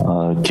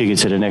kick it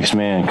to the next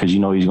man because he's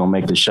going to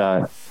make the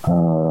shot.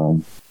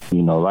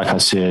 Like I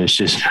said, it's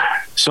just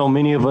so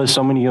many of us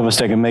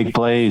that can make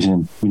plays,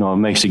 and it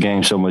makes the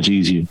game so much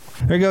easier.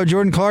 There you go.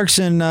 Jordan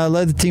Clarkson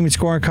led the team in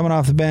scoring coming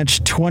off the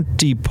bench,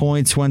 20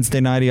 points Wednesday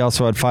night. He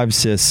also had 5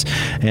 assists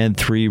and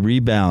 3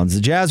 rebounds.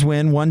 The Jazz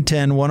win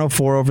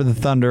 110-104 over the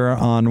Thunder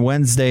on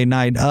Wednesday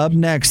night. Up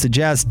next, the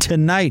Jazz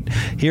tonight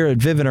here at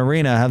Vivint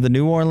Arena have the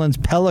New Orleans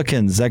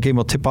Pelicans. That game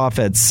will tip off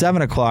at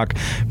 7 o'clock.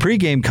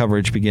 Pre-game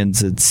coverage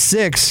begins at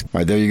 6. All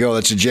right, there you go.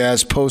 That's the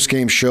Jazz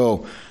post-game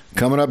show.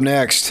 Coming up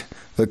next,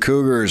 the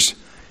Cougars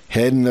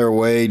heading their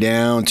way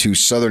down to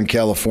Southern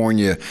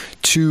California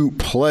to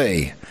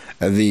play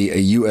the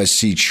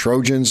USC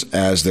Trojans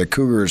as the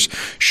Cougars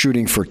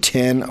shooting for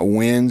 10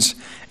 wins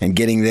and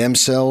getting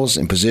themselves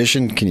in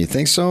position. Can you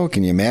think so?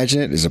 Can you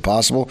imagine it? Is it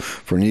possible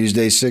for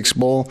Newsday 6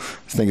 Bowl?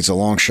 I think it's a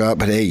long shot,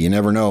 but hey, you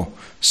never know.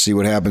 See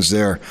what happens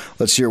there.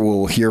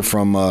 We'll hear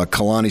from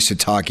Kalani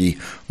Sitake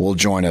will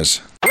join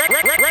us.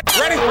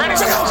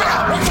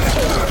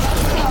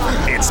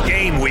 It's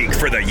game week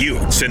for the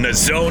Utes, and the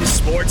Zone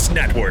Sports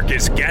Network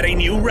is getting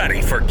you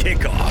ready for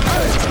kickoff.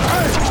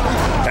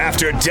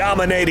 After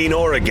dominating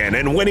Oregon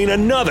and winning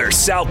another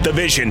South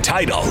Division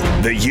title,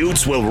 the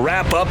Utes will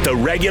wrap up the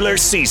regular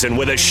season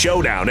with a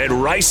showdown at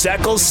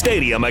Rice-Eccles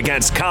Stadium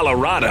against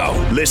Colorado.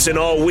 Listen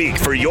all week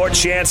for your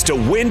chance to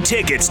win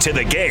tickets to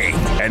the game,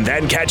 and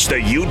then catch the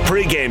Ute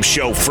pregame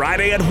show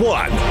Friday at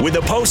 1 with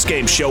the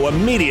postgame show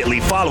immediately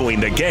following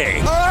the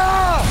game.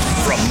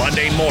 From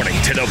Monday morning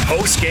to the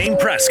postgame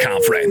press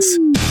conference,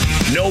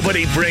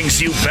 nobody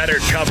brings you better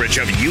coverage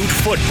of Ute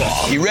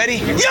football. You ready?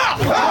 Yeah!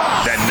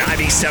 The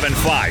 97.5,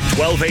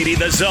 1280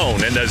 The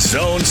Zone and the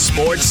Zone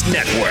Sports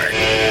Network.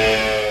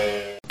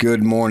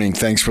 Good morning.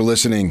 Thanks for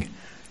listening.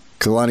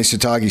 Kalani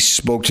Sitake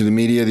spoke to the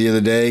media the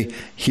other day.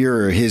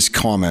 Here are his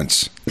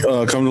comments.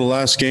 Coming to the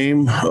last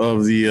game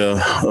of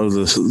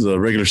the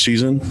regular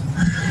season,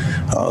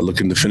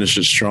 looking to finish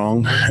it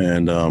strong,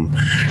 and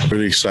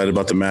really excited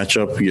about the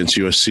matchup against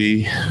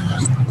USC.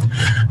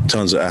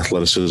 Tons of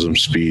athleticism,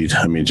 speed.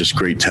 I mean, just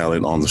great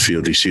talent on the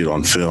field. You see it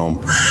on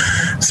film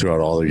throughout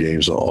all their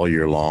games all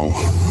year long.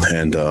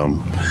 And,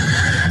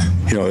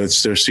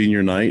 it's their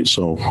senior night,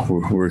 so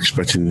we're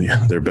expecting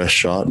their best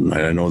shot, and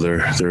I know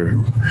they're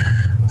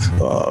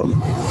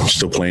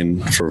still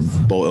playing for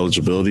bowl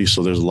eligibility,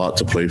 so there's a lot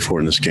to play for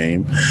in this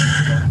game.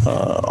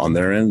 On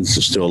their end,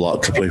 there's still a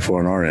lot to play for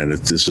on our end.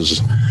 This is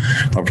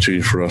an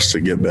opportunity for us to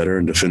get better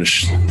and to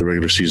finish the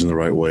regular season the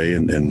right way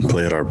and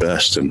play at our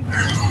best. And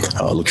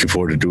looking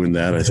forward to doing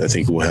that. I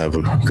think we'll have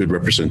a good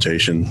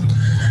representation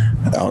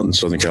out in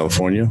Southern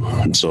California.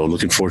 And so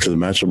looking forward to the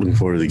matchup, looking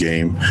forward to the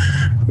game.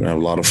 We're going to have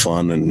a lot of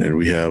fun, and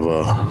we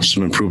have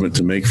some improvement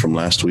to make from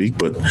last week.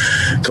 But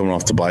coming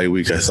off the bye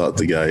week, I thought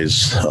the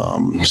guys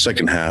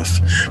second half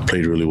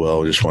played really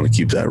well. I just want to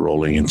keep that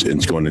rolling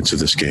and going into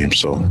this game.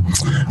 So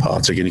I'll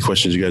take any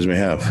questions you guys may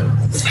have.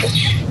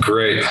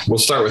 Great. We'll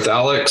start with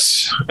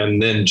Alex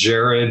and then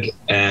Jared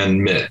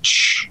and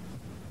Mitch.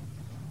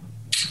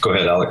 Go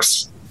ahead,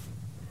 Alex.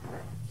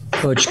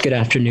 Coach, good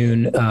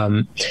afternoon.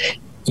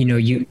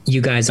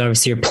 You guys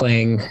obviously are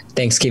playing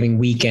Thanksgiving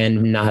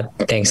weekend, not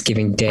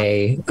Thanksgiving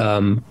Day.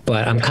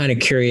 But I'm kind of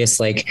curious,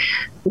 like,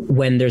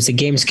 when there's a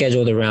game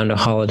scheduled around a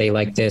holiday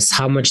like this,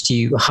 how much do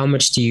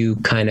you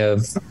kind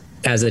of,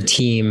 as a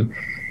team,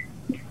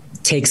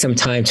 take some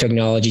time to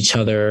acknowledge each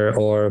other,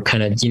 or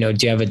kind of, do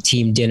you have a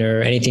team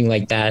dinner, anything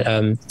like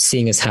that?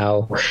 Seeing as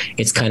how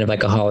it's kind of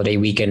like a holiday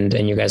weekend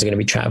and you guys are going to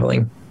be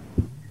traveling.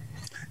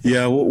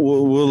 Yeah,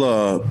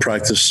 we'll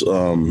practice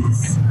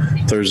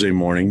Thursday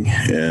morning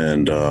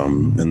and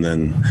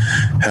then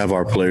have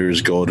our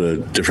players go to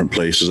different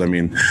places. I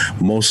mean,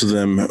 most of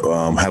them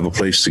have a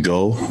place to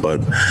go, but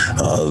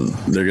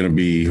they're going to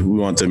be, we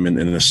want them in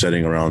a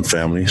setting around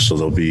family. So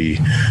they'll be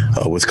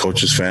with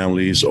coaches'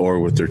 families or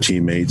with their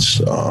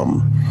teammates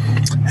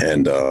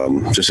and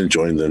just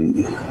enjoying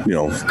them,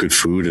 good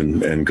food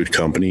and good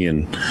company.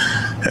 And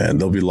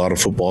there'll be a lot of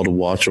football to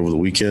watch over the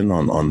weekend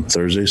on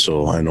Thursday.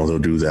 So I know they'll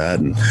do that.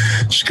 And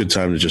it's a good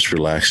time to just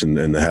relax and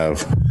to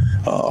have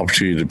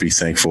opportunity to be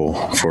thankful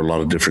for a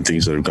lot of different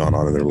things that have gone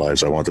on in their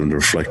lives. I want them to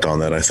reflect on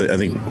that. I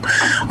think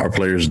our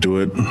players do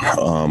it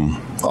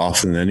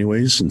often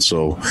anyways. And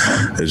so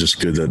it's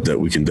just good that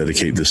we can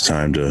dedicate this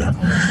time to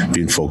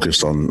being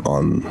focused on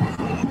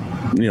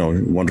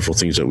wonderful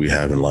things that we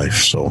have in life.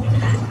 So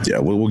yeah,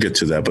 we'll get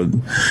to that, but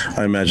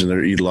I imagine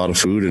they'll eat a lot of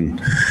food and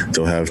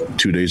they'll have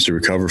 2 days to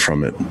recover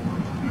from it.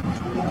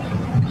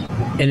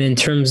 And in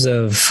terms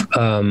of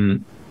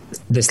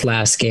this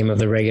last game of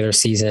the regular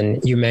season,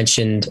 you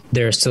mentioned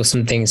there are still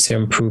some things to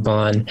improve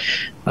on.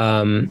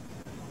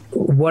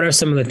 What are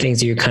some of the things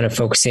that you're kind of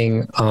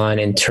focusing on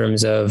in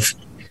terms of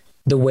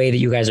the way that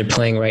you guys are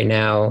playing right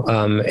now?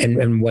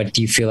 And what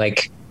do you feel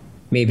like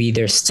maybe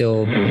there's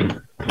still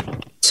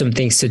some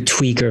things to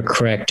tweak or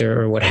correct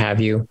or what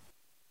have you?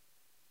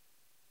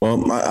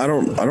 Well, I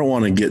don't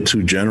want to get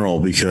too general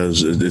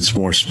because it's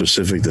more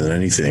specific than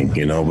anything,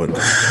 but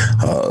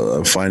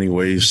finding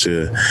ways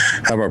to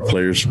have our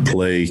players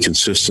play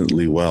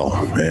consistently well.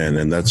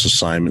 And that's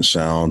assignment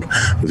sound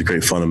with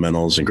great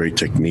fundamentals and great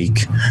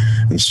technique.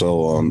 And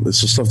so it's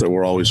the stuff that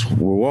we're always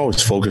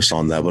focused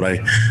on that, but I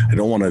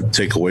don't want to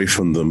take away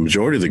from the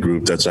majority of the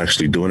group that's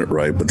actually doing it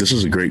right. But this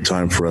is a great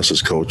time for us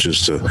as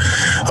coaches to,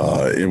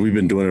 and we've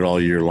been doing it all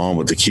year long,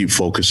 but to keep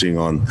focusing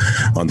on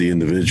the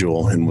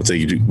individual and what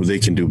they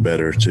can do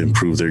better to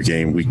improve their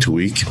game week to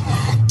week.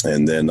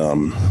 And then,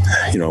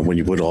 when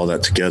you put all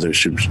that together, it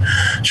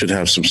should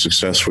have some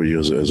success for you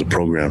as a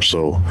program.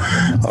 So,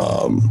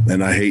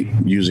 and I hate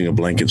using a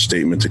blanket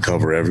statement to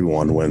cover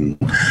everyone when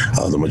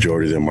the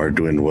majority of them are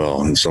doing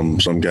well. And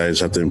some guys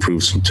have to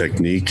improve some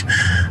technique,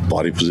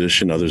 body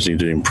position. Others need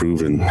to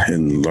improve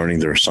in learning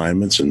their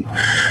assignments, and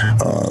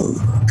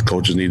the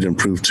coaches need to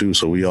improve too.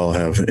 So we all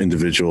have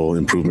individual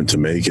improvement to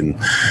make, and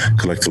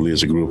collectively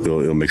as a group,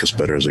 it'll make us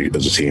better as a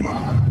team.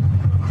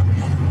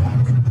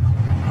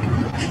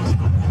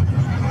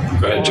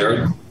 Go ahead,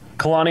 Jared.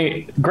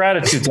 Kalani,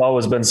 gratitude's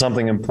always been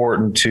something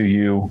important to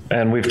you,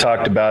 and we've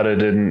talked about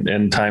it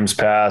in times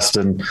past.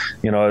 And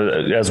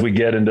as we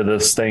get into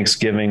this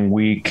Thanksgiving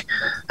week,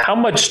 how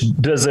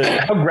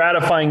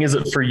gratifying is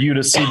it for you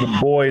to see the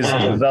boys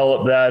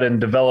develop that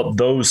and develop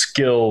those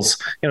skills?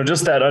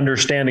 Just that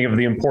understanding of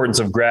the importance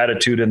of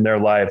gratitude in their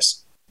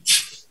lives.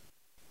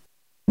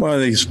 Well, I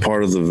think it's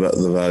part of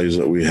the values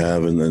that we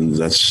have, and then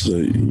that's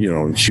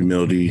the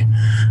humility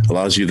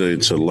allows you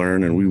to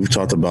learn. And we've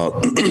talked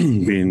about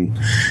being in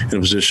a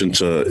position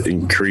to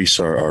increase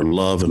our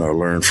love and our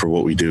learn for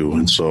what we do.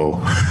 And so,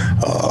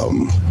 I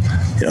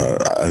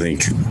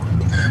think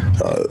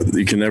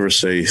you can never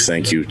say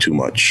thank you too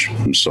much.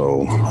 And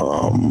so,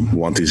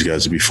 want these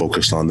guys to be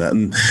focused on that,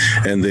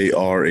 and they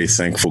are a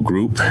thankful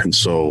group, and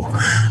so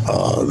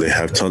they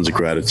have tons of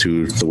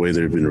gratitude the way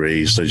they've been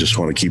raised. I just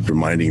want to keep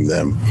reminding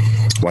them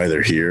why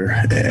they're here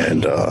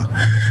and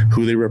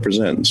who they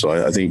represent. So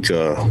I think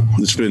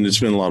it's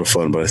been a lot of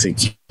fun, but I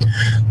think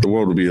the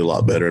world would be a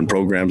lot better, and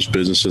programs,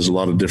 businesses, a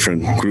lot of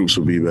different groups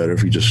would be better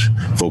if we just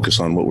focus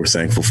on what we're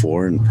thankful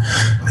for and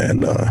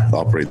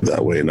operate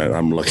that way. And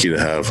I'm lucky to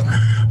have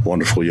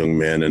wonderful young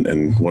men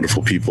and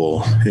wonderful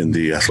people in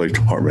the athletic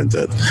department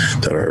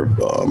that are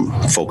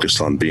focused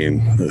on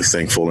being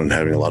thankful and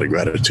having a lot of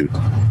gratitude.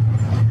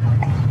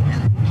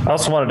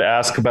 also wanted to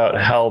ask about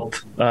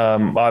health.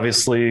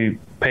 Obviously,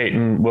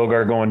 Peyton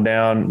Wilgar going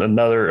down,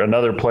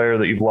 another player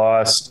that you've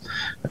lost.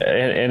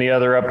 Any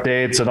other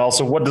updates? And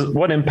also,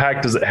 what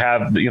impact does it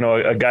have?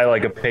 A guy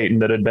like a Peyton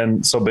that had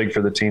been so big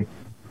for the team.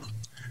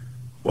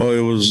 Well,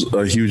 it was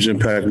a huge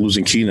impact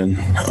losing Keenan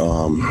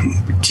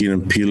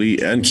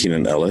Peely and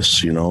Keenan Ellis,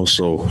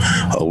 so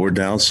we're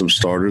down some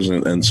starters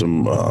and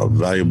some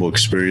valuable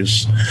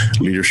experience,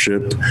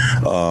 leadership.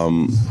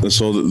 And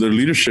so their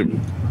leadership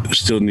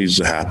still needs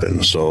to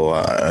happen. So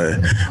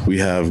we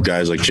have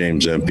guys like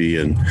James Empey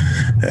and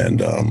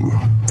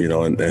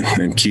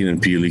Keenan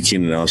Peely,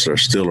 Keenan Ellis are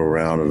still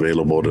around,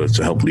 available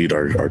to help lead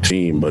our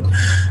team. But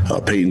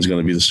Peyton's going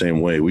to be the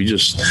same way. We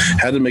just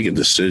had to make a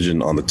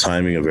decision on the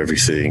timing of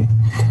everything.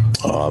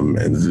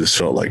 And this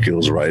felt like it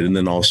was right. And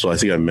then also, I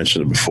think I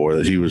mentioned it before,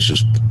 that he was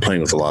just playing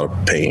with a lot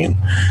of pain.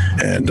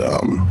 And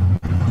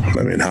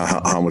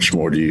how much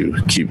more do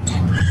you keep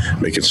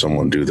making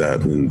someone do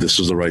that? And this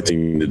was the right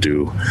thing to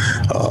do.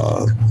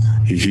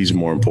 He's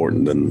more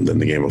important than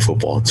the game of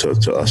football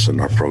to us and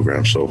our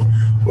program. So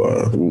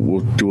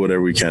we'll do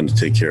whatever we can to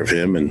take care of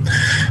him. And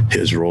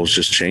his role's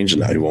just changing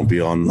now. He won't be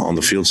on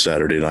the field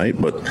Saturday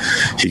night, but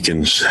he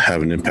can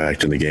have an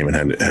impact in the game and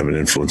have an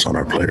influence on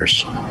our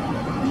players.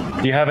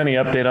 Do you have any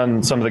update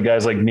on some of the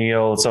guys like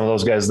Neil, some of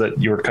those guys that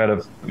you were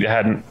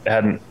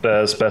hadn't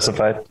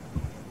specified?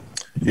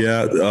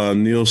 Yeah,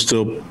 Neil's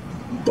still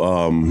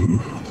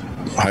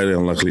highly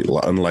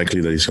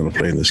unlikely that he's going to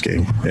play in this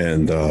game.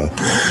 And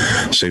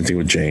same thing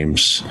with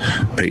James.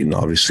 Peyton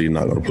obviously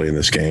not going to play in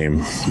this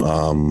game.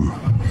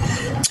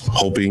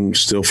 Hoping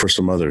still for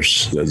some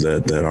others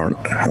that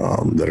aren't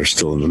that are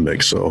still in the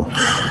mix. So,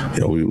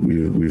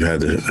 we've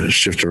had to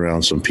shift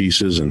around some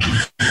pieces, and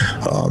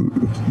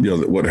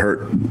what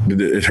hurt.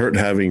 It hurt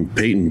having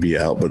Peyton be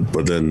out,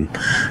 but then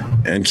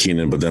and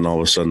Keenan. But then all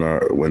of a sudden,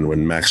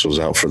 when Max was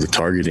out for the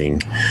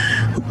targeting,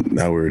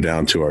 now we were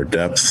down to our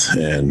depth,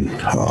 and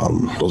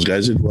those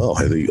guys did well.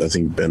 I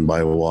think Ben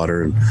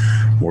Bywater and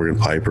Morgan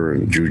Piper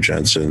and Drew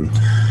Jensen,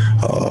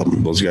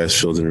 those guys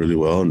filled in really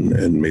well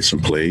and made some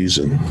plays.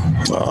 And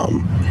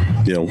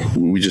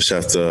we just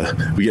have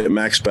to. We get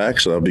Max back,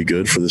 so that'll be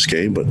good for this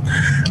game. But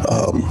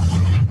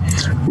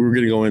we're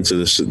going to go into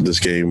this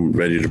game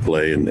ready to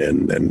play,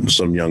 and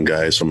some young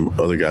guys, some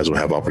other guys will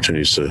have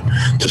opportunities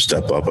to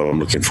step up. I'm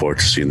looking forward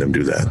to seeing them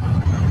do that.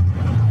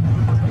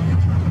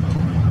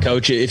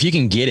 Coach, if you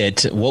can get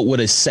it, what would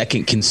a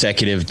second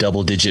consecutive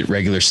double-digit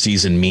regular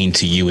season mean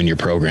to you and your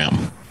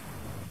program?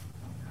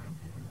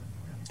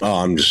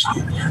 I'm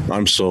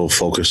so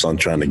focused on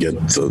trying to get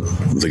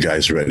the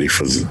guys ready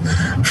for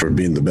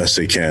being the best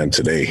they can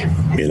today,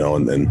 and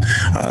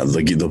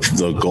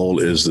the goal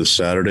is this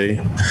Saturday.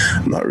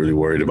 I'm not really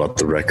worried about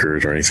the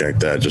record or anything like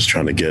that. Just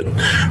trying to get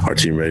our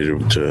team ready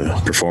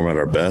to perform at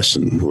our best,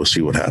 and we'll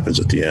see what happens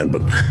at the end.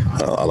 But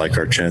I like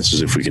our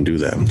chances if we can do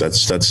that.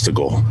 That's the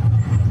goal.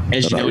 I'm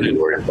not really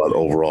worried about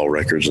overall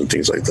records and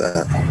things like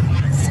that.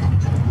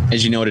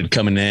 As you noted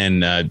coming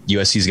in,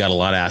 USC's got a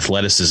lot of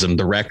athleticism.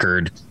 The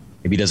record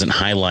maybe doesn't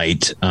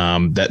highlight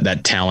that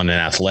talent and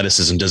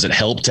athleticism. Does it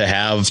help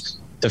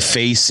to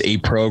face a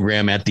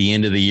program at the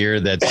end of the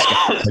year that's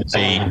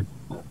a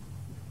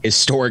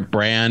historic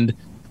brand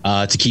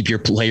to keep your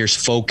players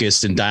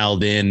focused and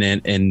dialed in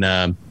and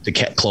to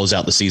close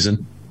out the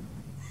season?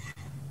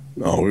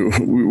 No,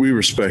 we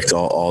respect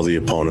all the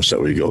opponents that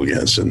we go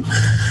against, and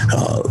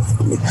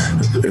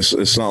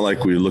it's not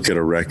like we look at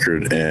a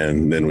record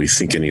and then we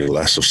think any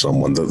less of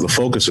someone. The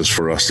focus is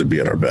for us to be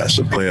at our best,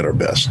 to play at our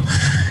best,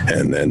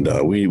 and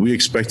we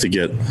expect to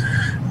get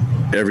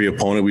every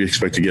opponent. We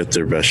expect to get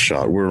their best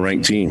shot. We're a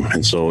ranked team,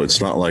 and so it's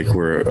not like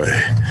we're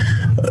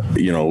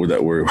that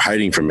we're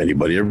hiding from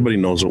anybody. Everybody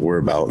knows what we're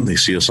about, and they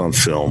see us on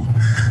film.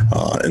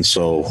 And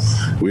so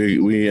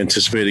we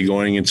anticipated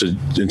going into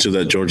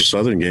that Georgia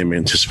Southern game,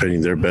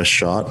 anticipating their best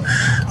shot,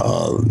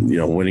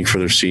 winning for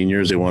their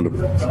seniors. They wanted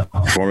to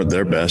perform at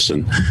their best.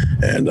 And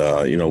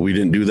we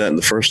didn't do that in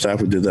the first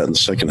half. We did that in the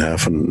second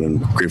half,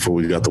 and grateful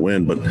we got the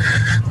win. But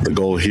the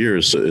goal here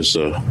is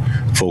to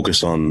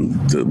focus on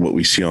what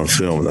we see on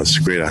film. And that's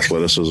great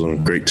athleticism,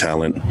 great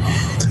talent,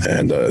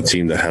 and a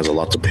team that has a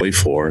lot to play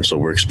for. And so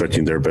we're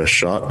expecting their best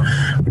shot.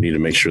 We need to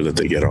make sure that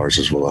they get ours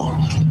as well.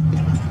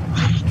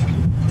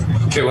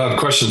 Okay, we'll have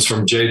questions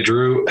from Jay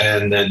Drew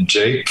and then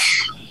Jake.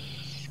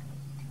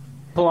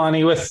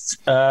 Kalani, with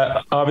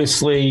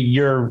obviously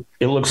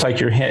it looks like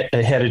you're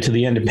headed to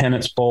the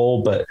Independence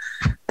Bowl, but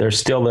there's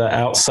still the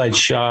outside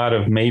shot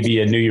of maybe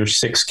a New Year's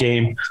Six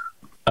game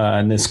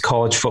in this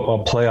college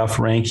football playoff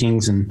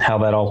rankings and how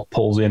that all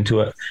pulls into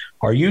it.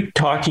 Are you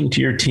talking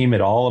to your team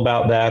at all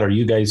about that? Are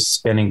you guys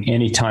spending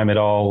any time at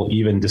all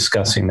even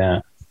discussing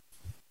that?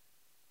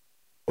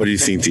 What do you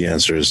think the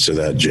answer is to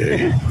that,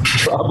 Jay?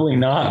 Probably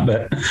not,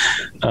 but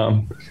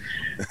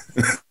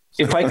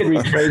if I could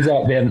rephrase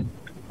that, then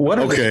what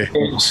are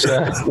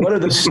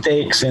the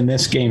stakes in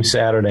this game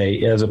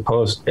Saturday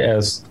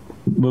as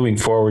moving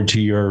forward to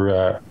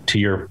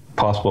your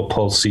possible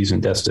postseason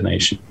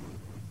destination?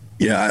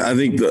 Yeah, I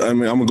think. I'm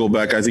gonna go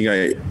back. I think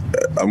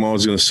I'm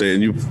always gonna say,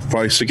 and you're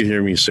probably sick of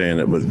hearing me saying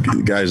it, but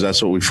guys,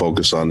 that's what we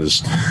focus on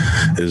is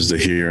the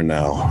here and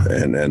now,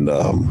 and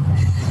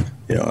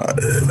you know,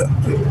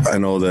 I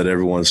know that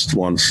everyone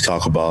wants to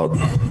talk about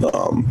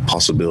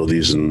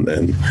possibilities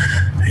and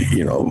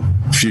you know,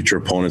 future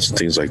opponents and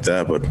things like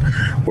that, but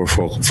we're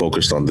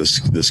focused on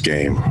this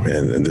game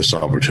and this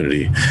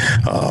opportunity.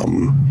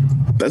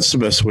 That's the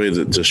best way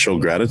to show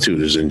gratitude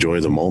is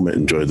enjoy the moment,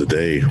 enjoy the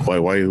day.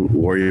 Why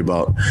worry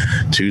about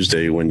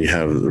Tuesday when you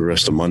have the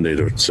rest of Monday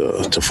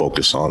to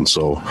focus on?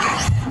 So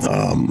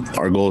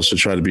our goal is to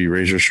try to be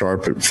razor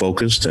sharp and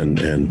focused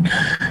and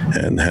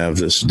have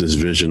this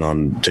vision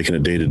on taking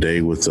it day to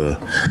day with the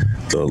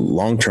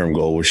long-term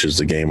goal, which is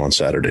the game on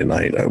Saturday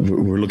night.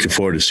 We're looking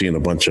forward to seeing a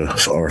bunch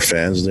of our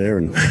fans there,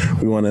 and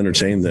we want to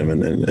entertain them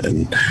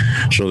and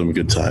show them a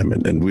good time.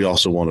 And we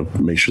also want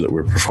to make sure that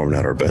we're performing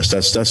at our best.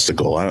 That's the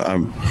goal.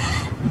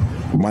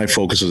 My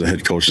focus as a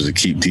head coach is to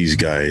keep these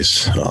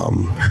guys,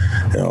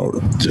 you know,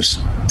 just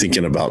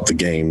thinking about the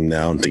game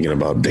now and thinking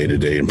about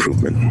day-to-day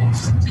improvement.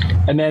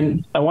 And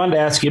then I wanted to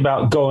ask you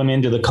about going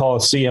into the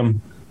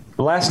Coliseum.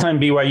 The last time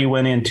BYU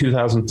went in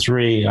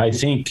 2003, I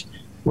think,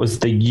 was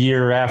the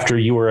year after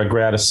you were a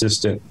grad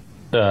assistant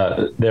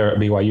there at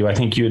BYU. I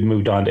think you had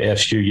moved on to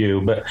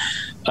SUU, but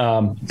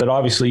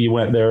obviously you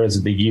went there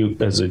with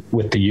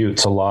the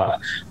Utes a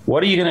lot.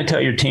 What are you going to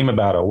tell your team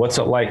about it? What's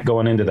it like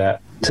going into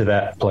that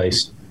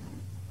place?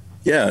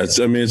 Yeah, it's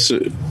a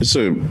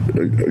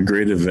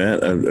great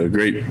event, a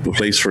great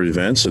place for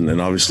events, and then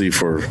obviously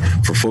for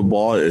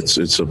football, it's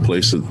a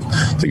place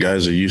that the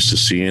guys are used to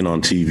seeing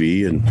on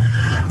TV, and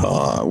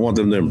I want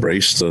them to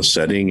embrace the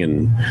setting,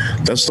 and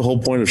that's the whole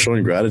point of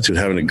showing gratitude,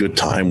 having a good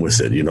time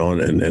with it, you know,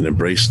 and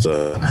embrace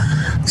the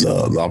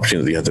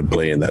opportunity they have to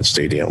play in that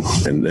stadium,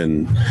 and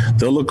then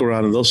they'll look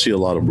around and they'll see a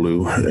lot of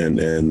blue,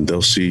 and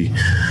they'll see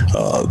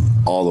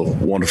all the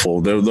wonderful.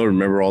 They'll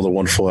remember all the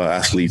wonderful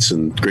athletes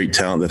and great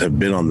talent that have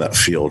been on that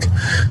field,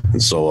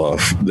 and so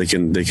they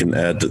can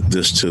add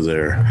this to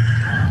their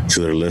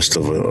list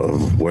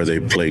of where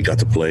they got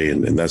to play,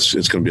 and it's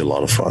going to be a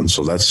lot of fun.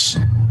 So that's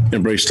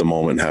embrace the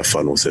moment and have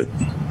fun with it.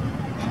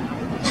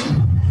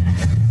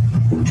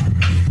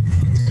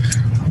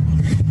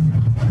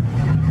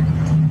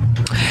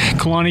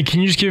 Kalani, can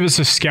you just give us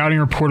a scouting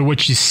report of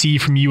what you see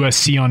from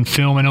USC on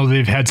film? I know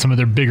they've had some of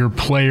their bigger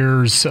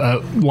players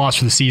lost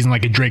for the season,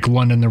 like a Drake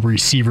London, the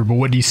receiver, but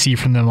what do you see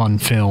from them on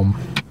film?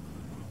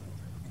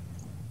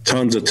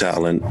 Tons of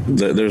talent.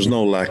 There's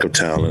no lack of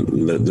talent.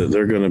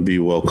 They're going to be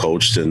well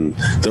coached, and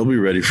they'll be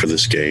ready for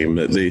this game.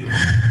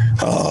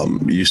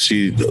 You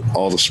see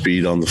all the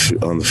speed on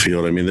the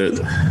field. I mean,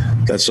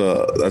 that's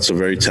a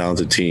very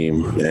talented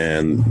team,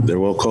 and they're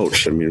well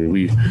coached. I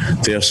mean,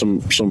 they have some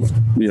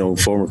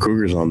former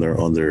Cougars on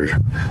their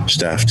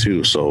staff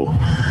too. So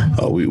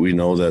we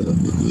know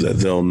that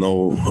they'll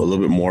know a little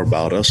bit more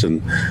about us,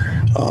 and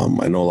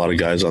I know a lot of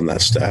guys on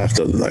that staff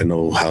that I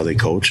know how they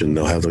coach, and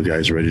they'll have the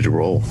guys ready to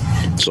roll.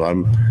 So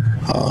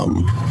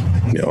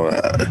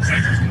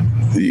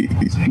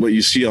what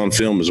you see on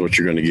film is what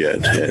you're going to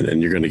get,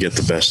 and you're going to get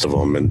the best of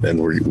them, and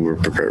we're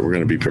prepared. We're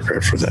going to be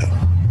prepared for that.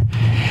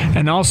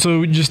 And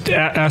also, just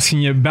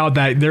asking you about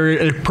that, they're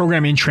a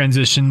program in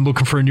transition,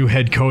 looking for a new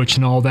head coach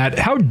and all that.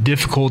 How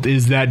difficult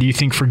is that, do you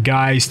think, for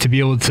guys to be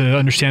able to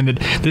understand that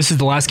this is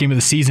the last game of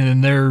the season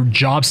and their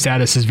job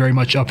status is very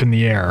much up in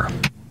the air?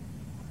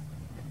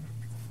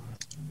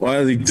 Well,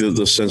 I think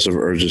the sense of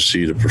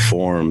urgency to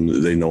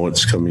perform, they know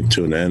it's coming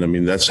to an end. I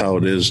mean, that's how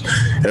it is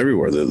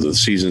everywhere. The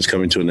season's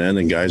coming to an end,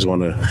 and guys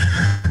want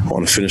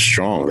to finish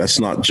strong. That's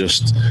not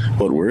just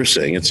what we're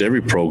saying. It's every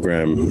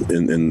program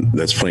in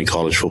that's playing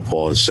college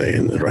football is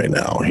saying it right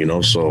now, you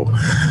know, so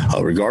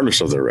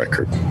regardless of their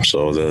record.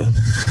 So the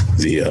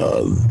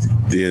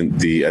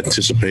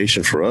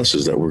anticipation for us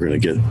is that we're going to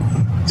get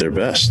their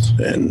best,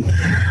 and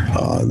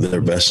their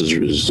best is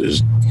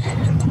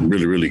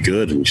really, really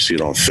good. And you see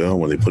it on film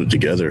when they put it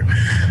together.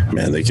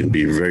 Man, they can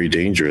be very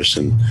dangerous,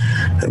 and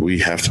we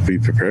have to be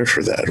prepared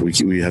for that.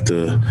 We have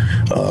to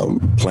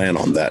plan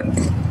on that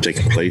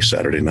taking place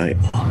Saturday night.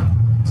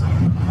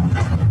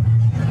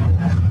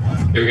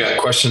 We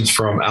got questions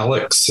from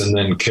Alex and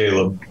then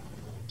Caleb.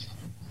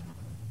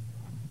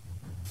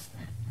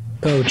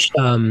 Coach,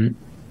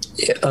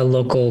 a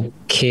local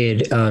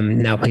kid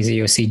now plays at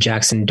USC,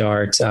 Jackson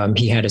Dart.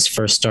 He had his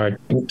first start,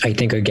 I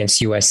think,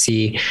 against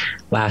USC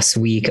last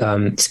week.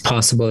 It's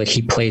possible that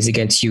he plays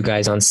against you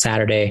guys on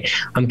Saturday.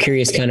 I'm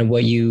curious kind of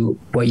what you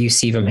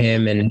see from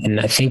him, and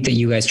I think that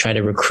you guys try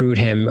to recruit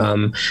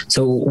him.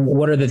 So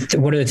what are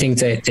the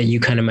things that you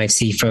kind of might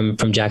see from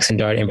Jackson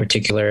Dart in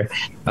particular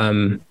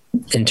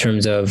in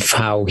terms of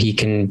how he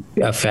can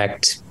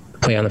affect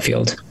play on the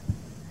field?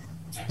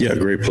 Yeah,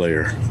 great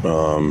player.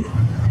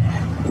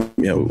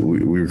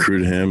 we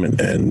recruited him,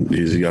 and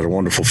he's got a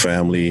wonderful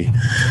family.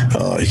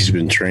 He's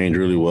been trained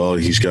really well.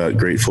 He's got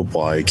great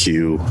football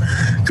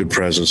IQ, good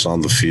presence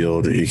on the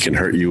field. He can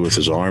hurt you with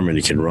his arm, and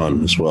he can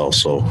run as well.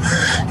 So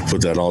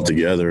put that all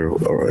together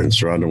and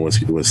surround him with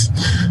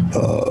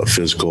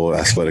physical,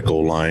 athletic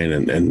O-line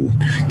and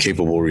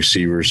capable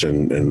receivers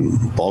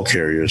and ball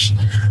carriers.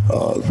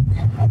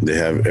 They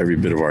have every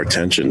bit of our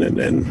attention,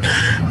 and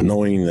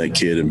knowing that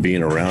kid and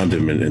being around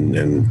him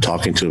and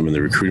talking to him in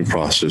the recruiting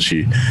process,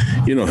 you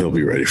know he'll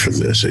be ready for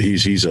this.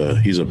 He's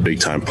a big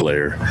time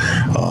player,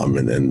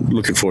 and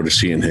looking forward to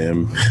seeing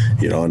him,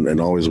 and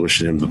always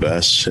wishing him the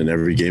best in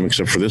every game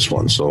except for this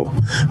one. So,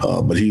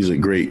 but he's a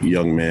great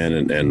young man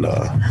and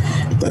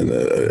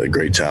a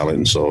great talent.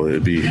 And so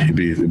it'd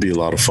be a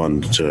lot of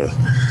fun to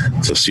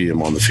see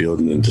him on the field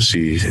and to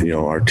see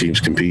our teams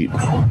compete.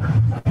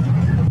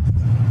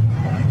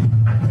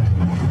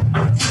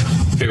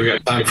 Okay, we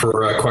got time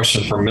for a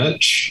question from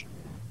Mitch.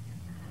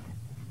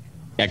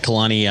 Yeah,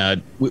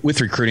 Kalani, with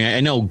recruiting, I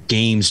know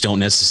games don't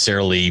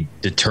necessarily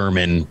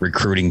determine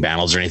recruiting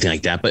battles or anything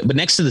like that, but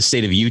next to the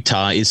state of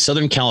Utah, is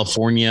Southern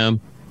California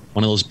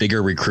one of those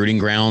bigger recruiting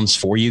grounds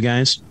for you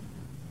guys?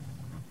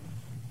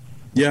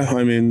 Yeah,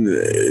 I mean,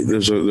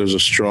 there's a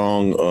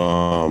strong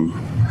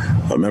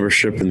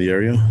membership in the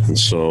area, and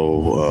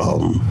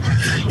so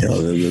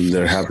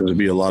there happen to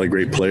be a lot of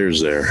great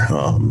players there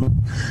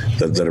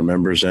that are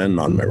members and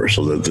non-members.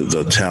 So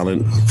the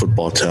talent,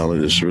 football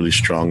talent, is really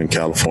strong in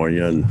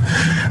California, and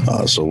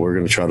so we're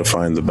going to try to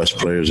find the best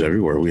players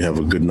everywhere. We have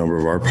a good number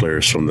of our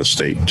players from the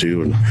state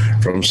too, and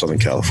from Southern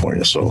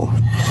California. So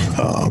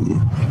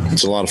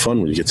it's a lot of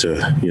fun when you get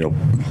to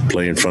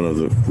play in front of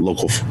the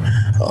local.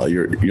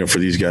 For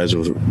these guys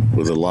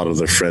with a lot of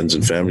their friends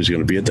and families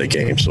going to be at that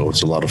game, so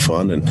it's a lot of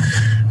fun. And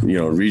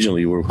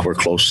regionally we're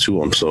close to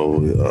them, so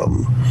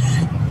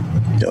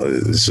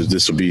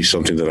this will be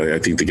something that I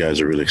think the guys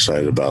are really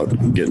excited about,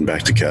 getting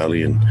back to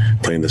Cali and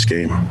playing this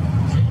game.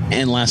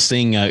 And last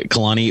thing,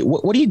 Kalani,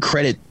 what do you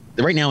credit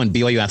right now in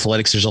BYU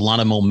athletics? There's a lot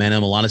of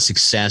momentum, a lot of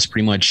success,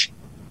 pretty much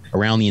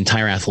around the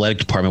entire athletic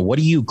department. What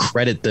do you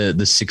credit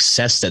the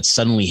success that's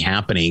suddenly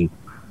happening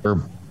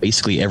for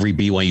basically every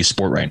BYU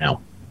sport right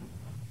now?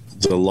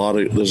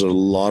 There's a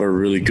lot of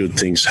really good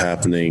things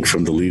happening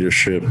from the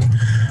leadership,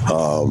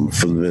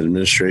 from the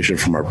administration,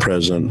 from our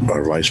president,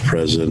 our vice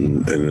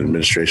president, and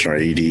administration, our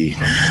AD.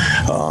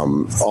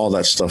 All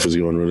that stuff is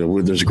going really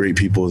well. There's great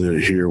people that are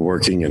here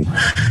working and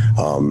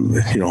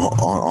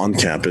on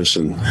campus,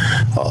 and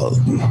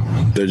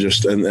they're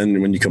just and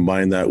when you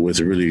combine that with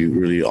really,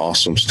 really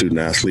awesome student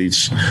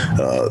athletes,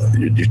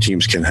 your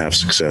teams can have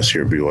success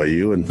here at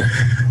BYU, and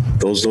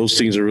those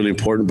things are really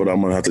important. But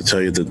I'm going to have to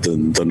tell you that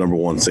the number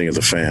one thing are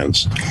the fans.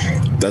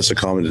 That's the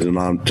common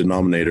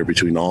denominator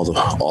between all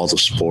the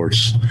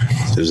sports,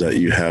 is that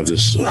you have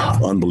this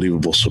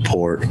unbelievable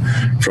support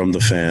from the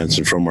fans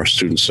and from our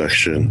student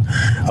section.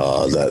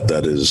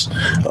 That is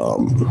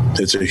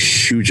it's a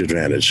huge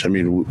advantage. I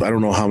mean, I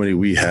don't know how many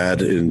we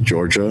had in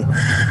Georgia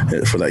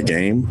for that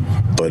game,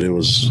 but it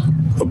was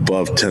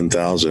above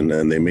 10,000,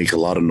 and they make a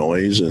lot of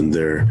noise, and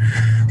their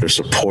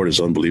support is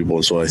unbelievable.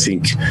 And so I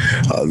think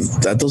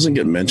that doesn't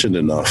get mentioned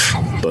enough,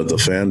 but the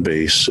fan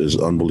base is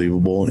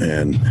unbelievable,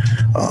 and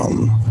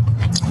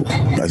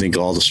I think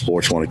all the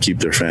sports want to keep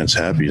their fans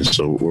happy, and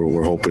so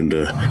we're hoping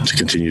to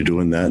continue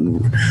doing that.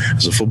 And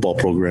as a football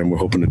program, we're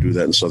hoping to do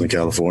that in Southern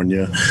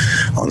California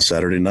on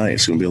Saturday night.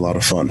 It's going to be a lot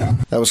of fun.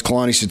 That was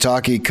Kalani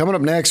Sitake. Coming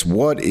up next,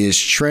 what is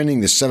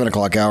trending? The 7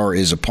 o'clock hour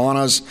is upon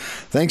us.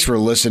 Thanks for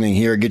listening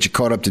here. Get you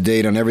caught up to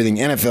date on everything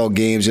NFL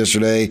games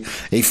yesterday.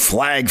 A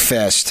flag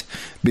fest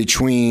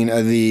between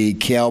the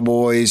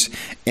Cowboys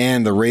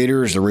and the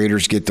Raiders. The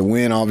Raiders get the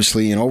win,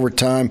 obviously, in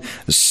overtime.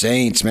 The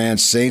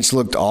Saints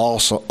looked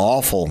also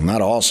awful.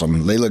 Not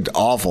awesome. They looked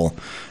awful.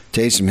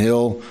 Taysom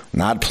Hill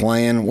not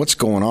playing. What's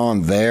going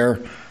on there?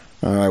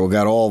 All right, we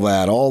got all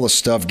that. All the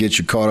stuff gets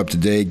you caught up to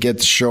date. Get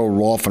the show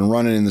off and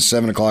running in the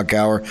 7 o'clock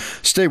hour.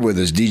 Stay with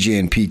us, DJ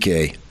and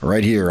PK,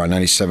 right here on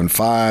 97.5,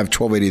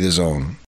 1280 The Zone.